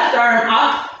left arm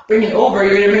up, bring it over,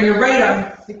 you're gonna bring your right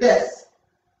arm like this.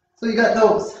 So you got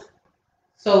those.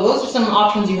 So those are some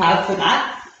options you have for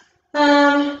that.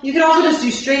 You can also just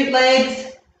do straight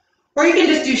legs, or you can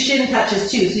just do shin touches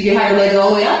too. So you can have your legs all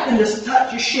the way up and just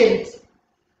touch your shins.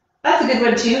 That's a good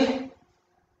one too.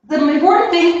 The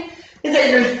important thing is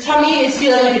that your tummy is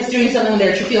feeling like it's doing something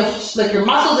there. It should feel like your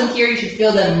muscles in here, you should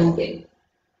feel them moving.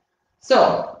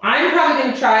 So I'm probably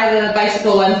going to try the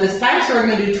bicycle ones this time. So we're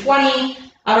going to do 20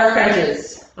 of our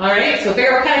crunches. All right, so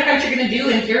figure out what kind of crunch you're going to do,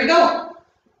 and here we go.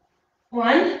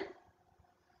 1,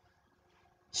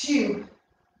 2,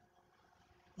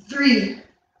 3,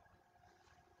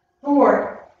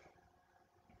 4,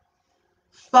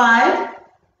 5,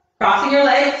 crossing your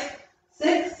legs,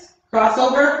 6, cross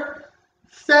over,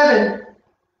 7,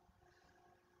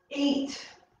 8,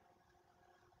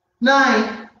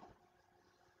 9,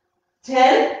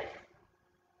 10,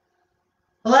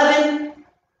 11,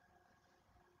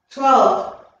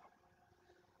 12,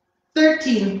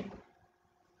 13,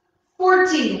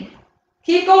 14,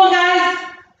 keep going guys,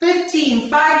 15,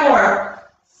 5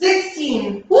 more,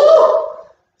 16, woo,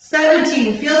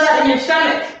 17, feel that in your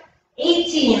stomach,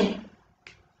 18,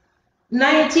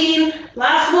 19,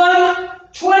 last one,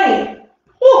 20,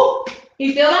 woo,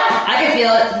 you feel that? I can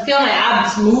feel it, I feel my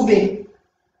abs moving.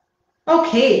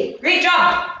 Okay, great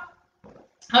job.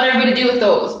 How did everybody do with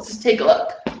those? Let's just take a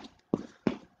look.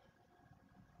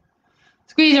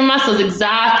 Squeeze your muscles,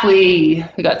 exactly.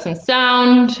 We got some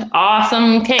sound,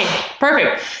 awesome. Okay,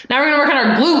 perfect. Now we're gonna work on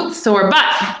our glutes, so our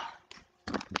butt.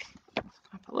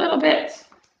 Up a little bit.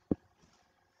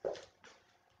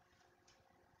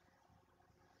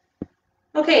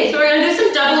 Okay, so we're gonna do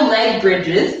some double leg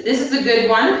bridges. This is a good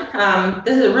one.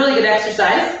 This is a really good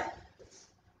exercise.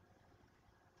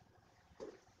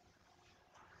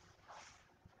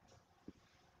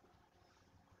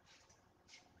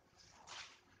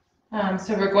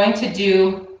 So we're going to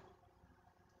do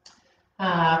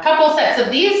a couple sets of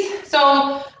these.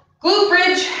 So glute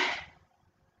bridge,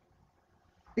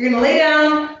 you're going to lay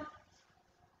down,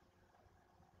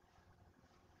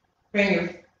 bring your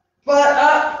butt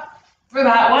up for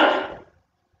that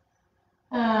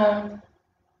one.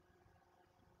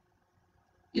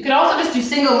 You can also just do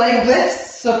single leg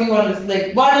lifts. So if you want to just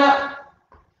like 1 up,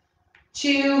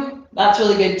 2, that's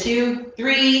really good too,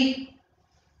 3.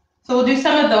 So we'll do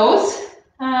some of those.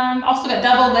 Also got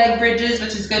double leg bridges,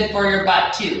 which is good for your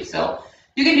butt too. So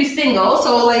you can do single,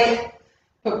 so like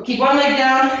keep one leg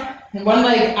down and one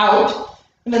leg out,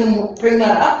 and then bring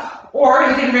that up, or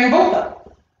you can bring both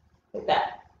up, like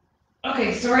that.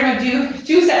 Okay, so we're gonna do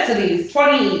 2 sets of these,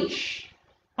 20 each.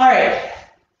 All right,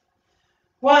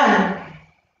 1,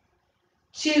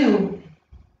 2,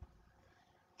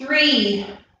 3,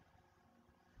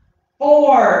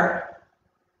 4,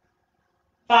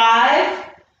 5,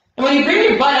 and when you bring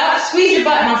your butt up, squeeze your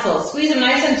butt muscles. Squeeze them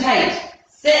nice and tight.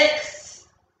 6,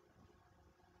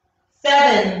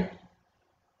 7,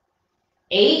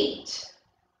 8,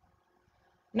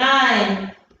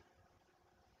 9,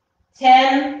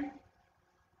 10,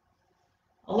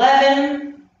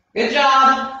 11, good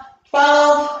job,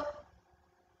 12,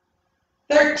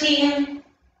 13,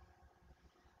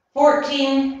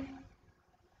 14,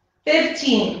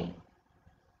 15,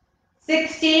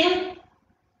 16,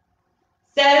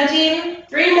 17,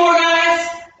 3 more guys,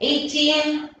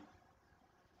 18,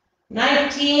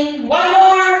 19, 1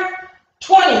 more,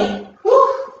 20.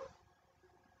 Whew.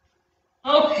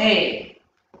 Okay.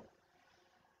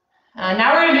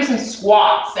 Now we're going to do some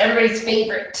squats, everybody's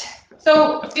favorite.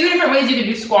 So a few different ways you can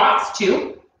do squats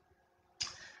too.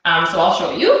 So I'll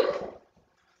show you.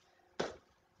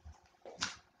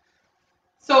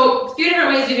 So a few different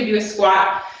ways you can do a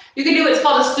squat. You can do what's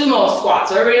called a sumo squat.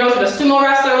 So everybody knows what a sumo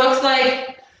wrestler looks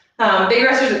like. Big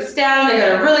wrestlers that stand, they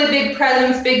got a really big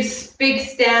presence, big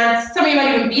stance. Some of you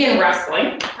might even be in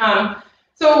wrestling.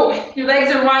 So your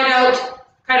legs are wide out,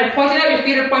 kind of pointed out, your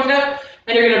feet are pointed out,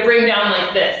 and you're gonna bring down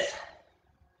like this.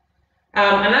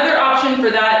 Another option for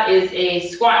that is a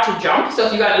squat to jump. So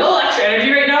if you got a little extra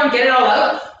energy right now, get it all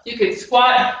out. You could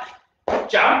squat,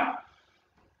 jump.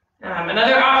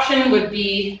 Another option would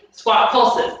be squat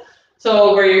pulses.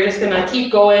 So where you're just gonna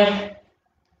keep going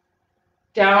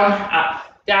down,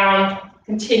 up, down,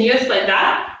 continuous like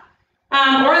that.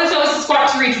 Or there's always a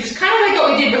squat to reach, which is kind of like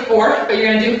what we did before, but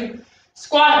you're gonna do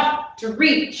squat to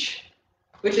reach,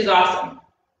 which is awesome.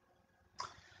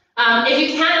 If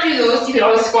you can't do those, you can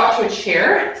always squat to a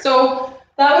chair. So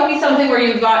that would be something where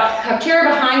you've got a chair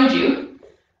behind you,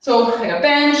 so like a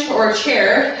bench or a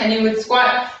chair, and you would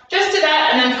squat just to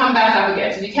that and then come back up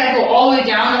again. So if you can't go all the way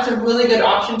down, that's a really good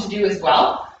option to do as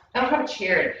well. I don't have a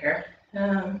chair in here.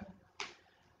 A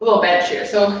little bench here.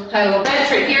 So I have a little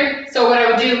bench right here. So what I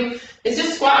would do is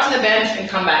just squat to the bench and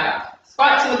come back up.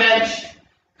 Squat to the bench,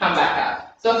 come back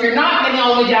up. So if you're not getting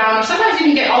all the way down, sometimes you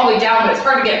can get all the way down, but it's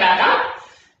hard to get back up.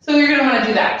 So you're gonna wanna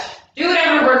do that. Do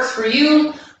whatever works for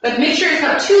you, but make sure it's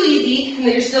not too easy and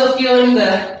that you're still feeling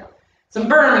some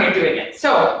burn when you're doing it.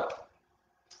 So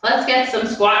let's get some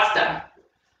squats done.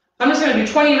 I'm just gonna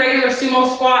do 20 regular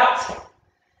sumo squats.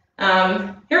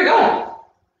 Here we go.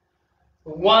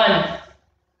 1,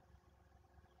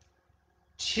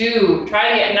 2, try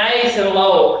to get nice and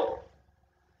low.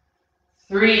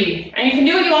 3, and you can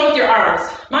do what you want with your arms.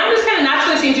 Mine just kind of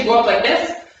naturally seem to go up like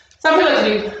this. Some people like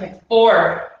to do like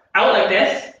 4, out like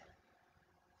this.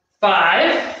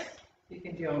 5, you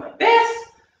can do them like this.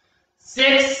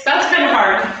 6, that's kind of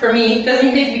hard for me. It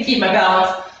doesn't make me keep my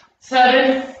balance.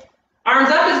 7, arms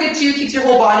up is good too, keeps your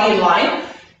whole body in line.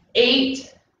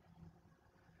 8,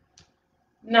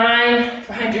 9,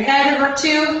 behind your head over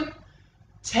 2.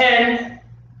 10.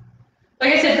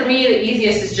 Like I said, for me, the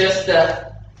easiest is just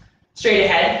the straight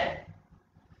ahead.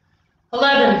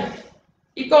 11,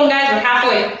 keep going guys, we're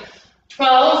halfway.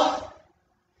 12,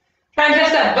 try and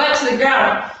press that butt to the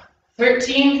ground.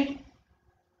 13,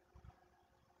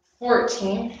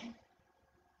 14,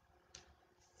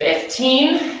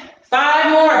 15,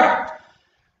 5 more.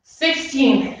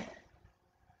 16,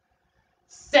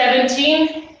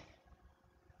 17,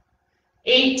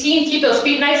 18, keep those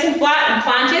feet nice and flat and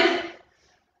planted.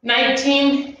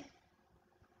 19,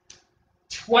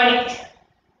 20.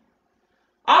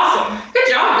 Awesome, good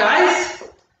job guys.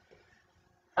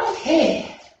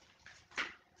 Okay.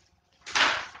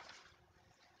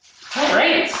 All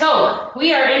right, so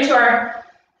we are into our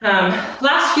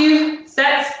last few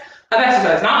sets of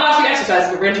exercise. Not last few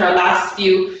exercises, but we're into our last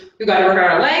few. We've got to work on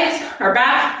our legs, our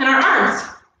back, and our arms.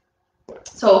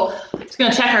 So just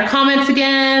gonna check our comments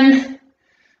again.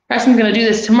 Preston's gonna do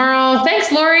this tomorrow.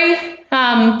 Thanks, Lori.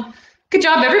 Good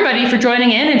job, everybody, for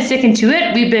joining in and sticking to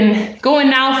it. We've been going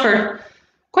now for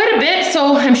quite a bit,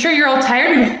 so I'm sure you're all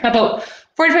tired. We're about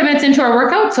 45 minutes into our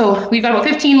workout, so we've got about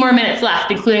 15 more minutes left,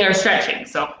 including our stretching.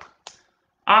 So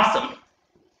awesome.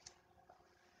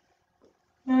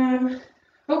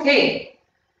 Okay,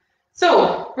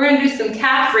 so we're gonna do some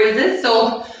calf raises.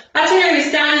 So that's when you're gonna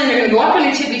stand and you're gonna go up on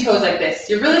your tippy toes like this.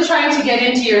 You're really trying to get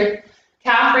into your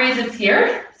calf raises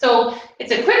here. So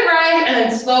it's a quick rise and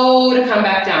then slow to come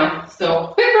back down. So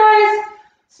quick rise,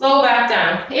 slow back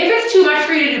down. If it's too much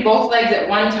for you to do both legs at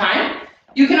one time,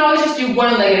 you can always just do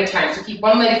one leg at a time. So keep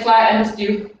one leg flat and just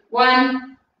do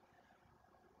 1,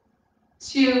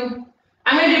 2.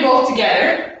 I'm gonna do both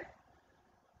together.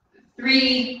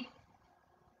 3,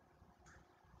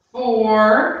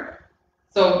 4.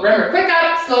 So remember, quick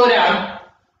up, slow down.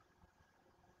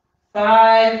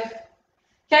 5.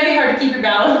 Can be hard to keep your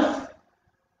balance.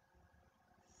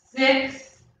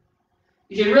 6.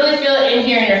 You should really feel it in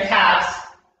here in your calves.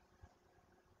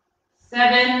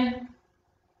 7,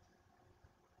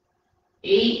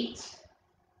 8,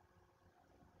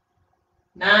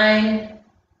 9,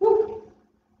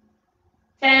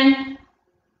 10,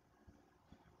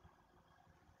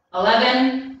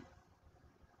 11,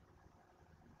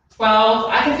 12.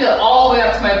 I can feel it all the way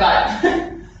up to my butt.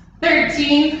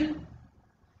 13.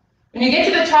 When you get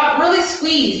to the top, really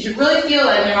squeeze. You really feel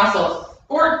it in your muscles.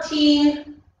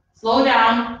 14, slow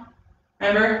down.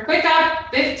 Remember, quick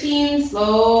up. 15,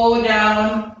 slow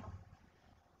down.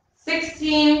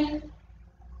 16,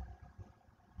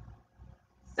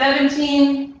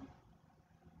 17,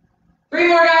 3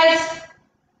 more guys.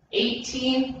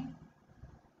 18,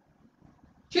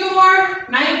 2 more.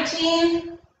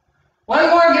 19, 1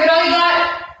 more. Give it all you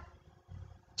got.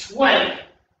 20.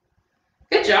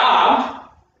 Good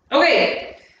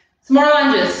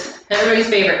Everybody's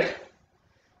favorite.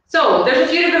 So there's a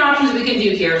few different options we can do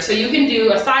here. So you can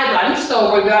do a side lunge,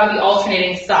 so we're going to be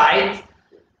alternating sides.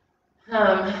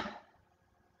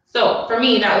 So for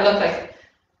me, that would look like,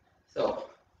 so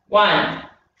 1,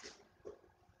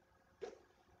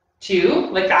 2,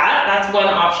 like that. That's one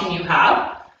option you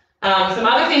have. Some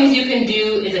other things you can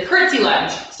do is a curtsy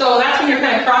lunge. So that's when you're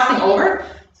kind of crossing over.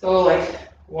 So like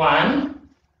 1,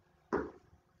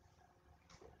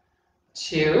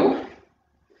 2.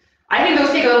 I think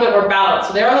those take a little bit more balance.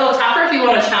 So they're a little tougher if you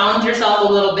want to challenge yourself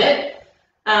a little bit.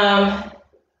 There's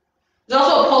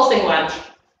also a pulsing lunge.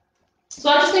 So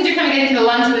that just means you're kind of getting to the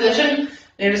lunge position, and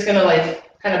you're just gonna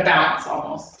like kind of bounce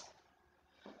almost.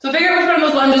 So figure out which one of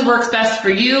those lunges works best for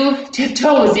you.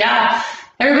 Tiptoes, yeah.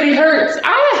 Everybody hurts.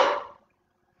 Ah!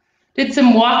 Did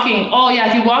some walking. Oh yeah,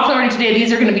 if you walked already today,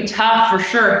 these are gonna be tough for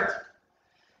sure.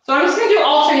 So I'm just gonna do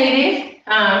alternating.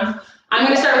 I'm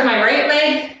gonna start with my right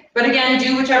leg, but again,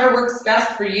 do whichever works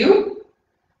best for you.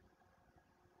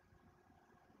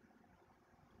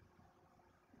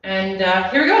 And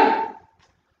here we go.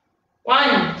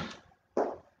 1,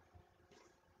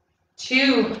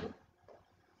 2,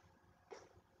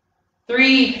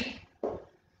 3,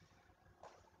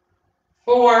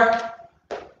 4,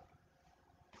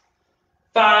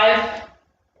 5,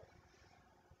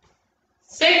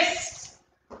 6.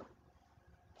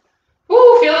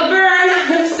 Woo, feel the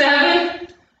burn. 7,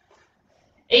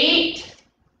 8,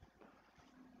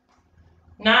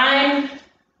 9,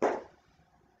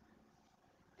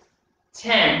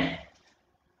 10.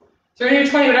 So we're gonna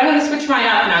do 20, but I'm gonna switch mine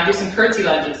up now, do some curtsy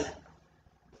lunges.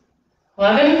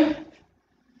 11.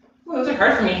 Ooh, those are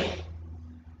hard for me.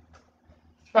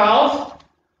 12.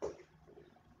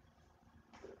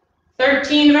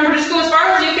 13. Remember, just go as far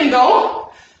as you can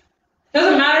go.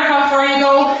 Doesn't matter how far you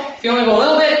go. If you only go a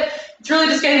little bit, it's really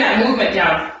just getting that movement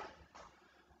down.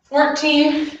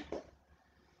 14.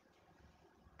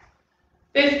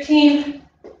 15.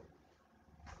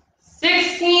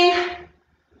 16.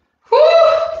 Whoo!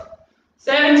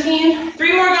 17.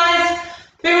 3 more, guys.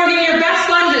 3 more, give me your best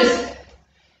lunges.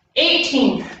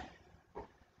 18.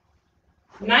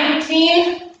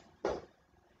 19.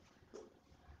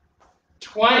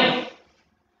 20.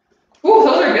 Ooh,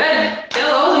 those are good. Feel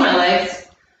those in my legs.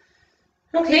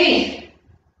 Okay.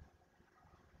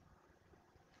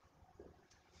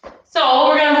 So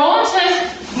we're gonna roll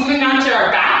into moving on to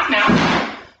our back now.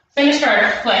 Finished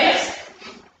our legs.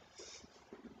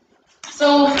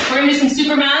 So we're gonna do some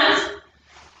Supermans.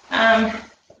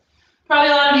 Probably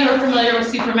a lot of you are familiar with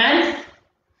Superman.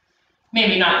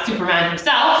 Maybe not Superman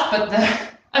himself, but the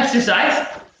exercise.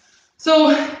 So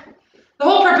the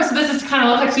whole purpose of this is to kind of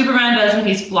look like Superman does when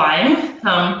he's flying.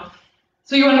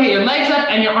 So you want to get your legs up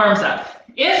and your arms up.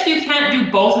 If you can't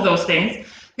do both of those things,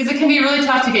 because it can be really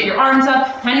tough to get your arms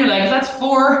up and your legs, that's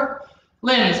 4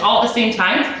 limbs all at the same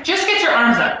time. Just get your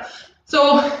arms up.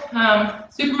 So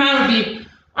Superman would be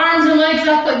arms and legs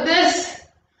up like this.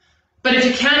 But if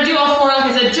you can't do all 4, like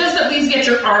I said, just at least get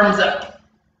your arms up.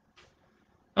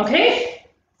 Okay?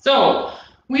 So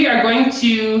we are going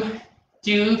to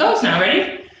do those now.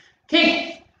 Ready?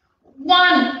 Okay.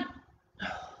 1,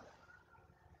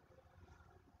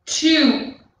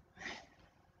 2,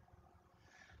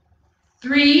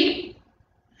 3,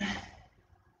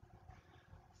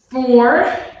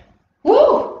 4,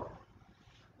 woo,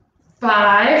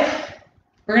 5.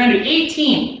 We're gonna do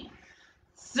 18.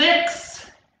 6.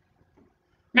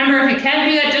 Remember, if you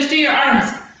can't do that, just do your arms.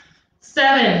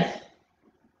 7,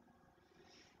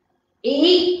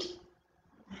 8,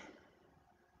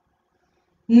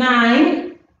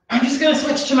 9. I'm just gonna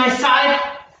switch to my side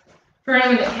for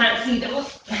anyone that can't see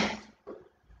those.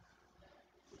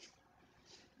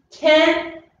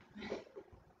 10,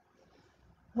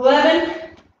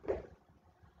 11,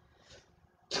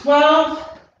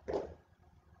 12,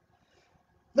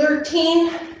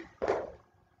 13,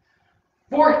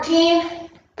 14,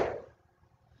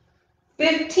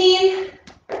 15,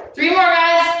 3 more,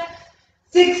 guys,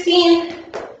 16,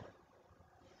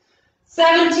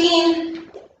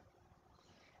 17,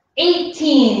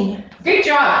 18. Great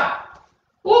job.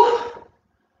 Woo.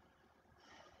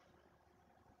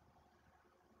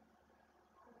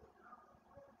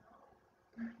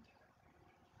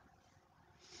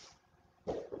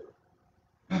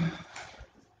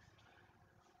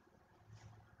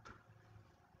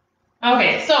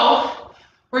 Okay, so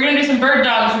we're gonna do some bird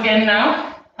dogs again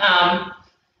now.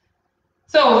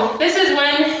 So this is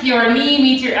when your knee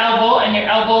meets your elbow and your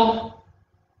elbow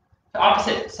the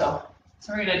opposite. So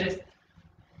we're gonna just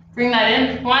bring that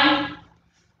in. 1,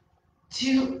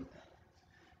 2,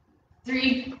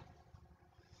 3,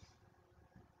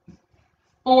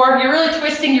 4. You're really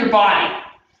twisting your body.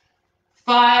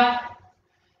 5,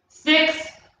 6,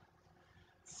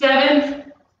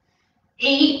 7,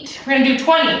 8. We're gonna do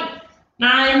 20.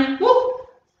 9, whoop,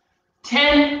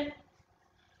 10,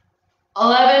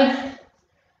 11,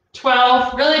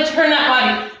 12. Really turn that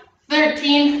body.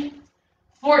 13,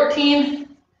 14,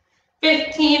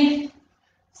 15,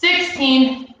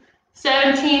 16,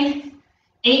 17,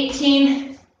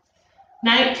 18,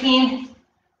 19,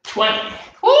 20.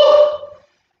 Woo!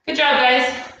 Good job,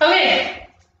 guys. Okay,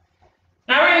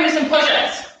 now we're gonna do some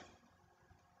push-ups.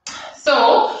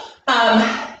 So,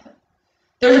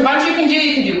 there's a bunch you can do.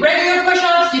 You can do regular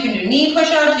push-ups, you can do knee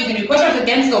push-ups, you can do push-ups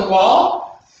against the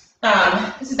wall.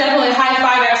 This is definitely a high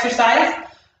five exercise.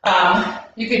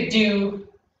 You could do,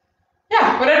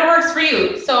 yeah, whatever works for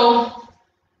you. So,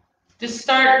 to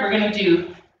start, we're gonna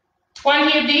do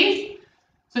 20 of these.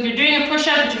 So if you're doing a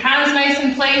push-up with your hands nice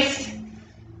in place,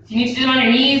 if you need to do them on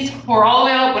your knees or all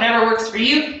the way out, whatever works for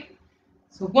you.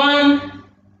 So 1,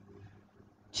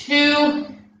 2,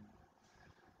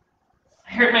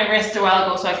 I hurt my wrist a while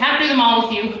ago, so I can't do them all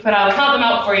with you, but I'll count them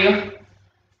out for you.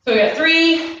 So we got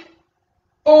 3,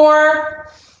 4,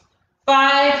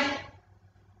 5,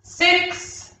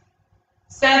 6,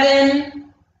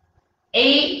 7,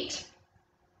 8,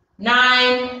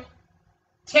 9,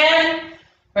 10.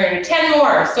 We're going to do 10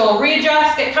 more. So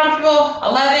readjust, get comfortable.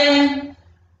 11,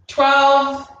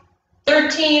 12,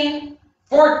 13,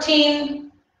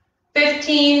 14,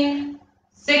 15,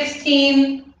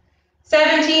 16,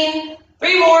 17,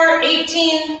 3 more,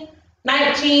 18,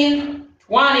 19,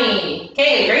 20.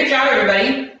 Okay, great job,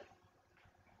 everybody.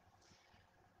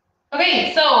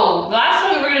 Okay, so the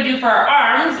last one we're going to do for our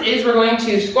arms is we're going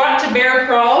to squat to bear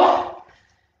crawl,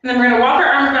 and then we're going to walk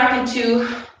our arms back into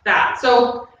that.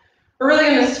 So we're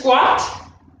really going to squat,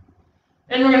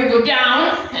 then we're going to go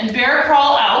down and bear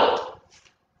crawl out,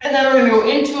 and then we're going to go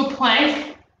into a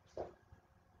plank.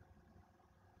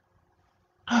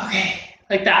 Okay,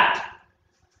 like that.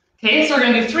 Okay, so we're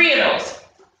going to do 3 of those.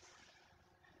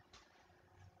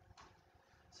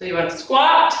 So you want to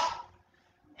squat,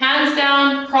 hands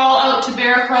down, crawl out to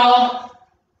bear crawl.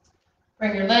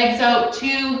 Bring your legs out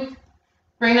 2.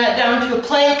 Bring that down to a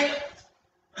plank,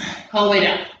 all the way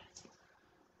down.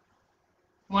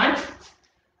 1.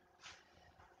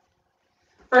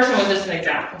 First one was just an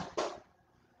example.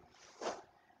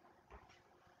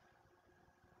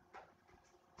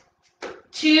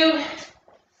 2,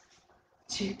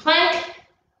 to plank,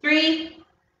 3,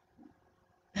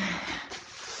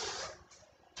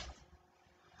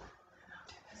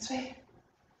 this way.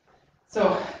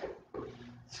 So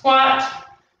squat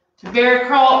to bear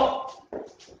crawl,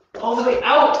 all the way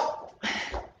out,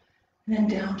 and then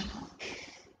down to plank.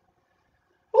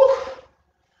 Whew.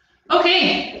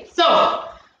 Okay, so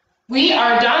we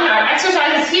are done our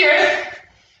exercises here.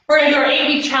 We're going to do our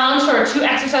 8-week challenge, so our 2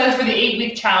 exercises for the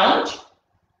 8-week challenge.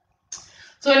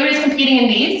 So anybody's competing in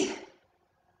these,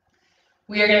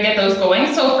 we are going to get those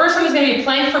going. So first one is going to be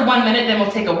plank for 1 minute, then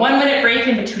we'll take a 1-minute break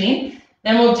in between.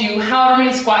 Then we'll do however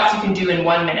many squats you can do in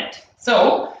 1 minute.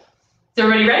 So, is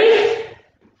everybody ready?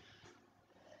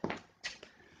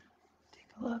 Take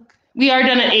a look. We are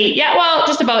done at 8. Yeah, well,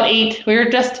 just about 8. We're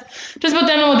just about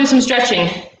done, and we'll do some stretching.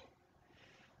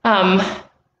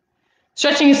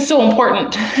 Stretching is so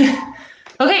important.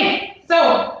 Okay,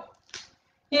 so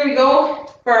here we go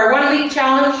for our 1-week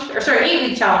challenge, or sorry,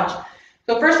 8-week challenge.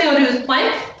 So first thing we'll do is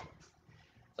plank.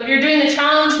 So if you're doing the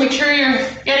challenge, make sure you're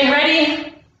getting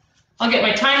ready. I'll get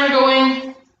my timer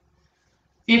going.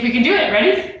 See if we can do it.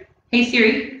 Ready? Hey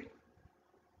Siri.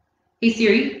 Hey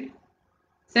Siri.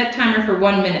 Set timer for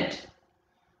 1 minute.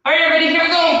 All right, everybody, here we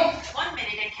go. 1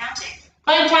 minute and counting.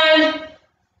 Plank time.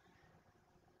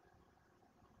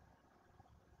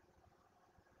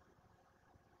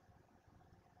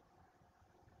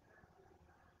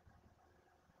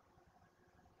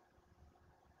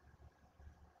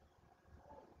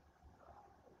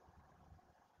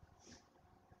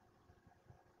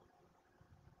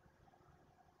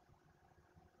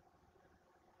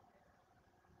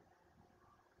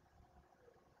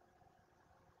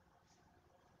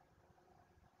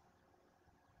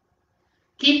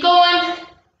 Keep going.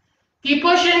 Keep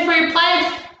pushing for your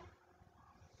plank.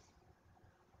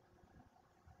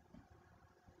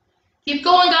 Keep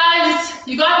going, guys.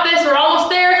 You got this. We're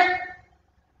almost there.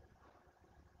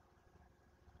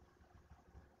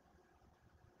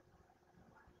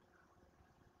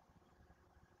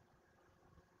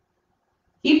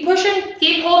 Keep pushing.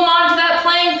 Keep holding on to that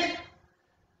plank.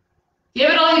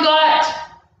 Give it all you got.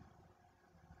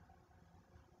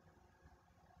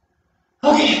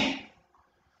 Okay.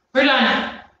 We're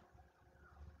done.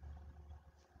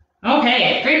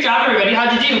 Okay. Great job, everybody.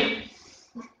 How'd you do?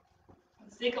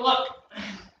 Let's take a look.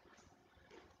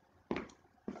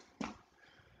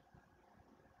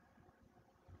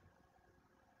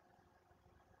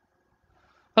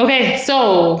 Okay,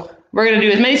 so we're gonna do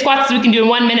as many squats as we can do in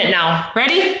 1 minute now.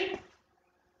 Ready?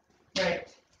 All right.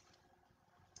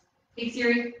 Hey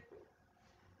Siri,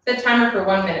 set timer for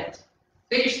 1 minute.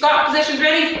 Get your squat positions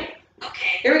ready.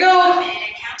 Okay. Here we go. 1 minute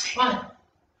and counting. 1,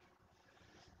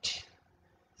 2.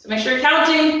 So make sure you're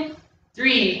counting.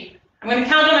 3. I'm gonna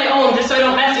count on my own just so I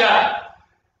don't mess you up.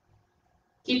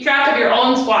 Keep track of your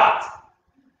own squats.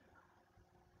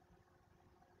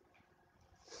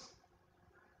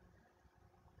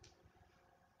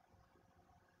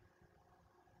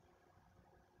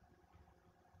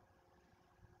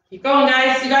 Keep going,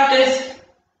 guys. You got this.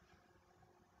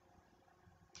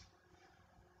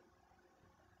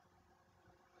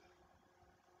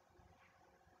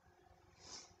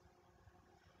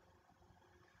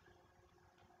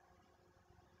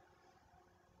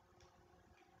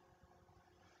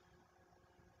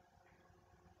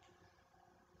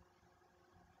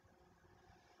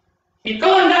 Keep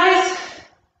going, guys.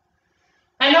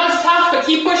 I know it's tough, but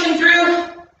keep pushing through.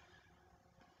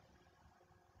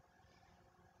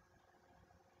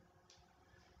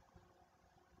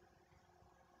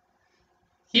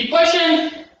 Keep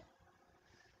pushing.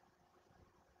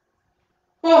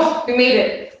 Oh, we made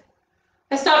it.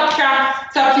 I stopped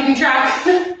keeping track.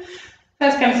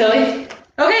 That's kind of silly.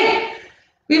 Okay,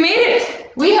 we made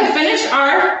it. We have finished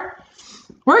our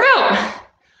workout.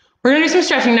 We're gonna do some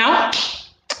stretching now.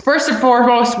 First and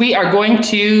foremost, we are going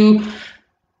to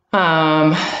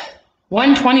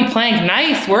 120 plank.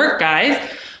 Nice work, guys.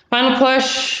 Final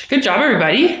push. Good job,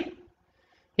 everybody.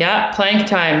 Yeah, plank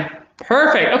time.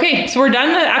 Perfect. Okay, so we're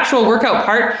done the actual workout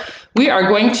part. We are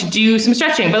going to do some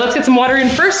stretching, but let's get some water in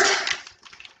first.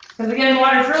 Because again,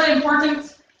 water is really important.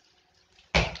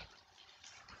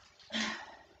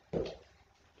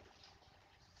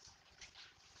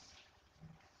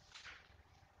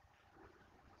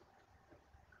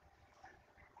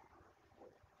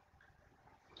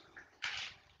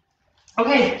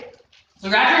 Okay, so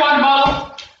grab your water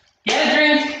bottle, get a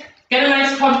drink, get a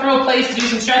nice comfortable place to do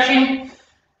some stretching.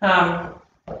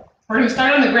 We're going to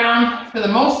start on the ground for the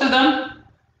most of them.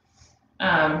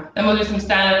 Then we'll do some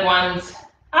stand-up ones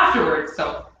afterwards.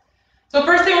 So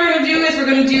first thing we're going to do is we're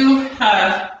going to do,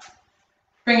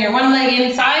 bring your one leg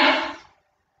inside.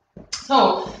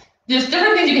 So there's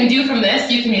different things you can do from this.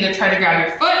 You can either try to grab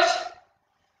your foot,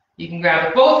 you can grab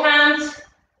with both hands,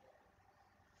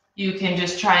 you can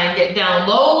just try and get down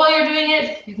low while you're doing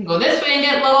it. You can go this way and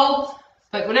get low,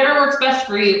 but whatever works best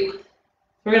for you.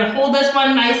 We're going to hold this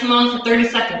one nice and long for 30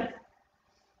 seconds.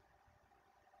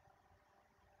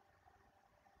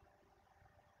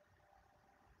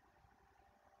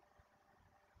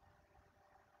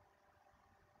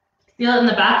 Feel it in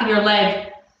the back of your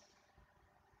leg.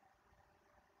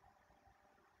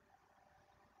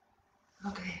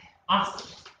 Okay, awesome.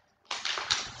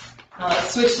 Now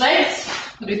let's switch legs.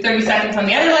 We'll do 30 seconds on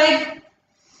the other leg.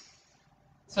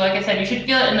 So like I said, you should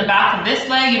feel it in the back of this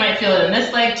leg. You might feel it in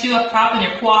this leg too, up top in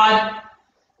your quad.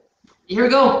 Here we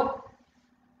go.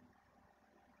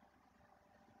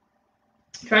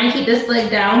 Try and keep this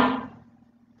leg down.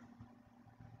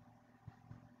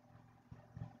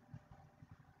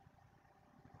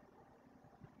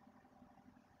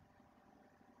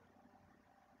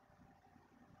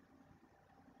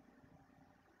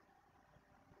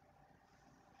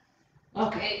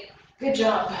 Okay, good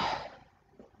job.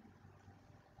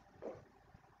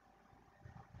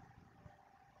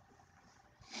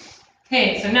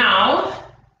 Okay, so now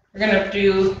we're gonna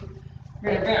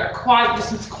bring our quad, do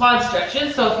some quad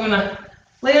stretches. So if you wanna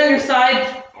lay on your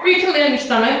side, or you can lay on your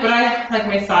stomach, but I like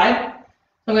my side.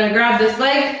 So I'm gonna grab this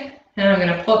leg and I'm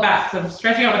gonna pull it back. So I'm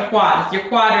stretching out my quad. It's your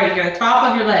quad right here, the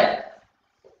top of your leg.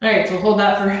 All right, so we'll hold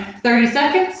that for 30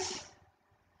 seconds.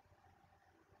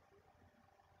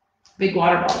 Big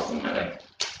water bottles in my way.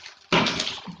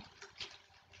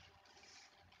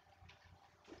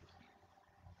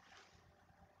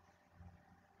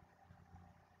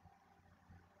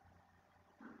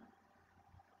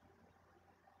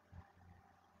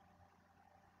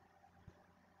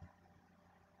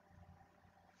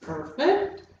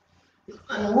 Perfect.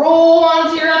 And roll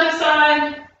onto your other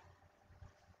side.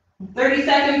 30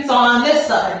 seconds on this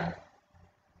side.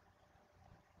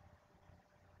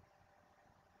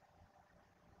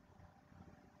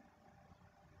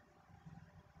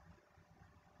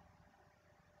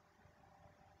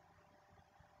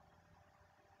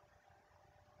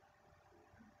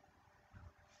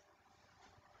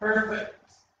 Perfect.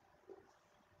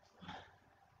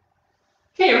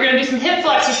 Okay, we're going to do some hip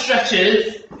flexor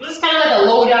stretches. This is kind of like a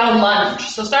low down lunge.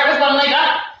 So start with one leg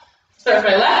up. Start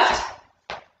with my left.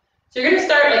 So you're going to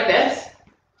start like this.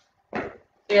 So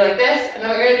you're like this, and then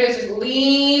what you're going to do is just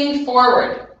lean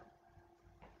forward.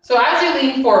 So as you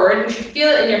lean forward, you should feel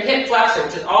it in your hip flexor,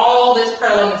 which is all this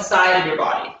part along the side of your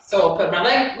body. So I'll put my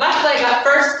left leg up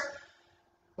first.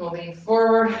 We'll lean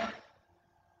forward. You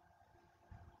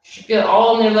should feel it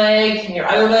all in your leg and your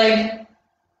other leg.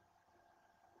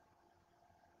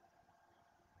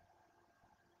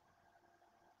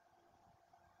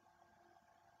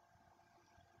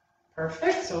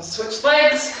 Perfect. So we'll switch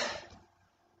legs.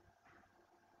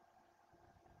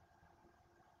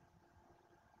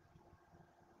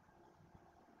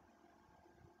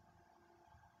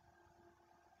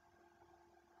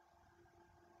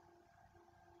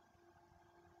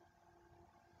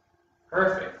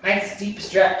 Perfect. Nice deep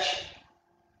stretch.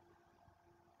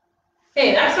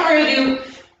 Okay, next one we're going to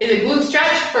do is a glute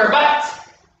stretch for our butts.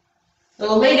 So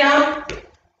we'll lay down,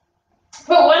 put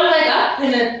one leg up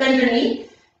and then bend your knee.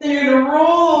 Then you're going to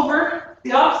roll over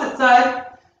the opposite side.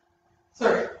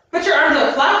 Sorry, put your arms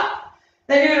out flat.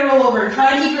 Then you're going to roll over and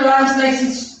try to keep your arms nice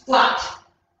and flat.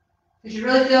 Because you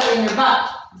really feel it in your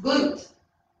butt, glute.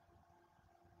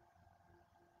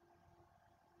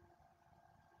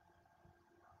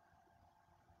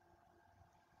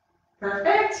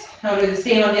 Perfect. Now we'll do the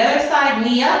same on the other side.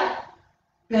 Knee up,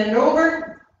 bend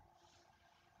over.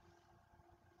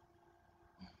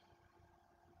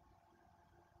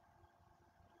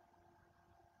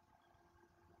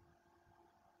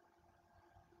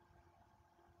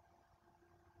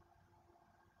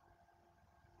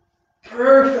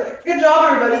 Perfect. Good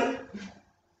job, everybody.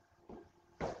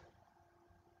 So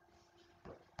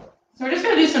we're just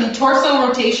going to do some torso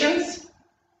rotations.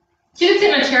 You can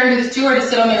sit in a chair and do this too, or just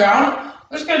sit on the ground.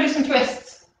 We're just going to do some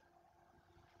twists.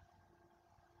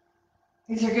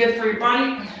 These are good for your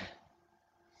body.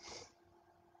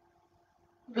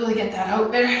 Really get that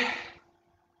out there.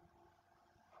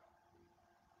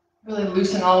 Really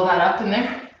loosen all of that up in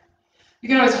there. You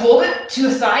can always hold it to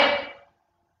a side.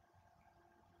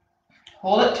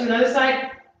 Hold it to another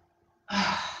side.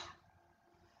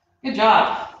 Good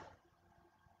job.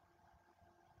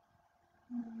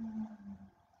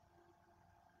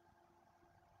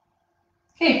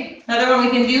 Okay, another one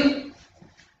we can do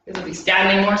is we'll be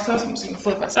standing more so I'm just going to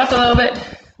flip us up a little bit.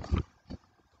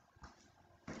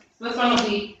 So this one will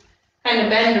be kind of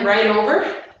bend right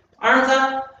over, arms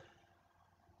up,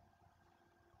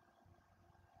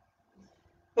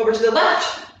 over to the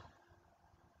left.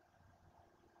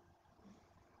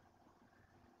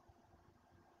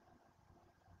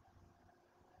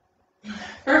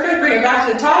 Perfect, bring it back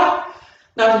to the top,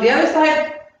 now to the other side.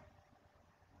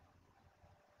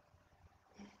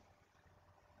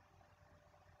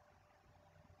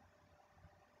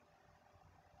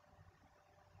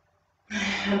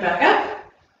 And back up.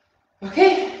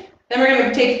 Okay, then we're going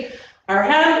to take our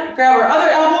hand, grab our other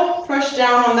elbow, push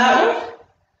down on that one.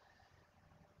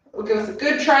 We'll give us a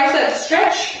good tricep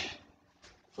stretch.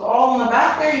 So all in the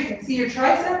back there, you can see your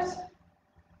triceps.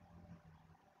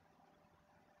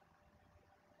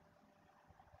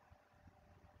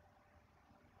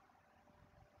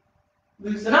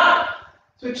 Loosen up,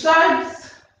 switch sides.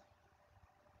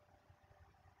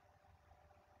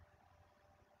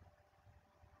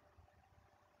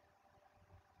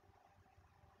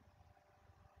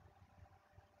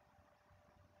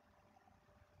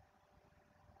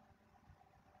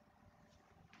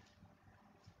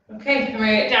 Okay, and we're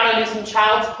going to get down and do some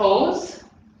child's pose.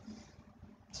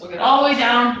 So we'll get all the way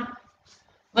down,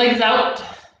 legs out,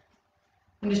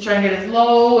 and just try and get as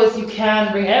low as you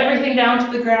can. Bring everything down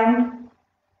to the ground.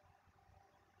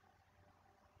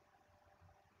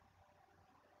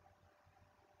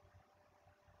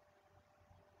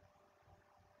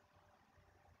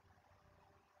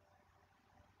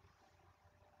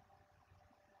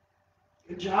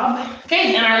 Good job.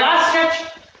 Okay, and our last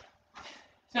stretch.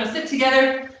 So sit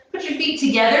together, put your feet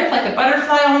together like a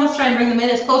butterfly almost, try and bring them in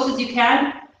as close as you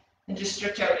can, and just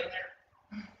stretch out in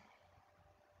there.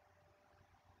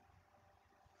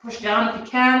 Push down if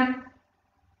you can.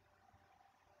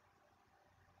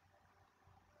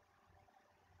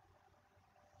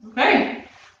 Okay,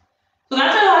 so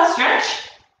that's our last stretch.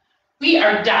 We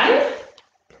are done.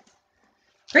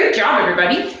 Great job,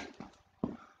 everybody.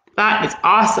 That is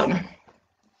awesome.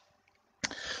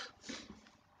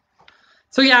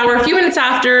 So yeah, we're a few minutes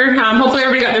after. Hopefully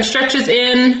everybody got their stretches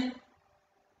in.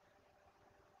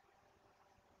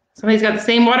 Somebody's got the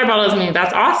same water bottle as me.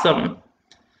 That's awesome.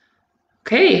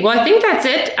 Okay, well, I think that's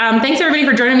it. Thanks everybody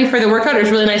for joining me for the workout. It was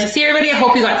really nice to see everybody. I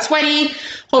hope you got sweaty.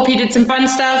 Hope you did some fun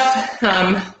stuff.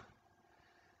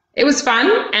 It was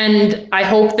fun, and I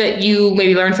hope that you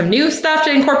maybe learned some new stuff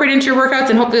to incorporate into your workouts,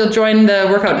 and hopefully you'll join the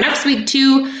workout next week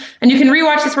too. And you can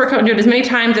rewatch this workout and do it as many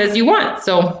times as you want.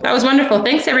 So that was wonderful.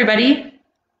 Thanks everybody.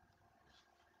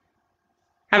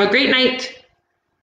 Have a great night.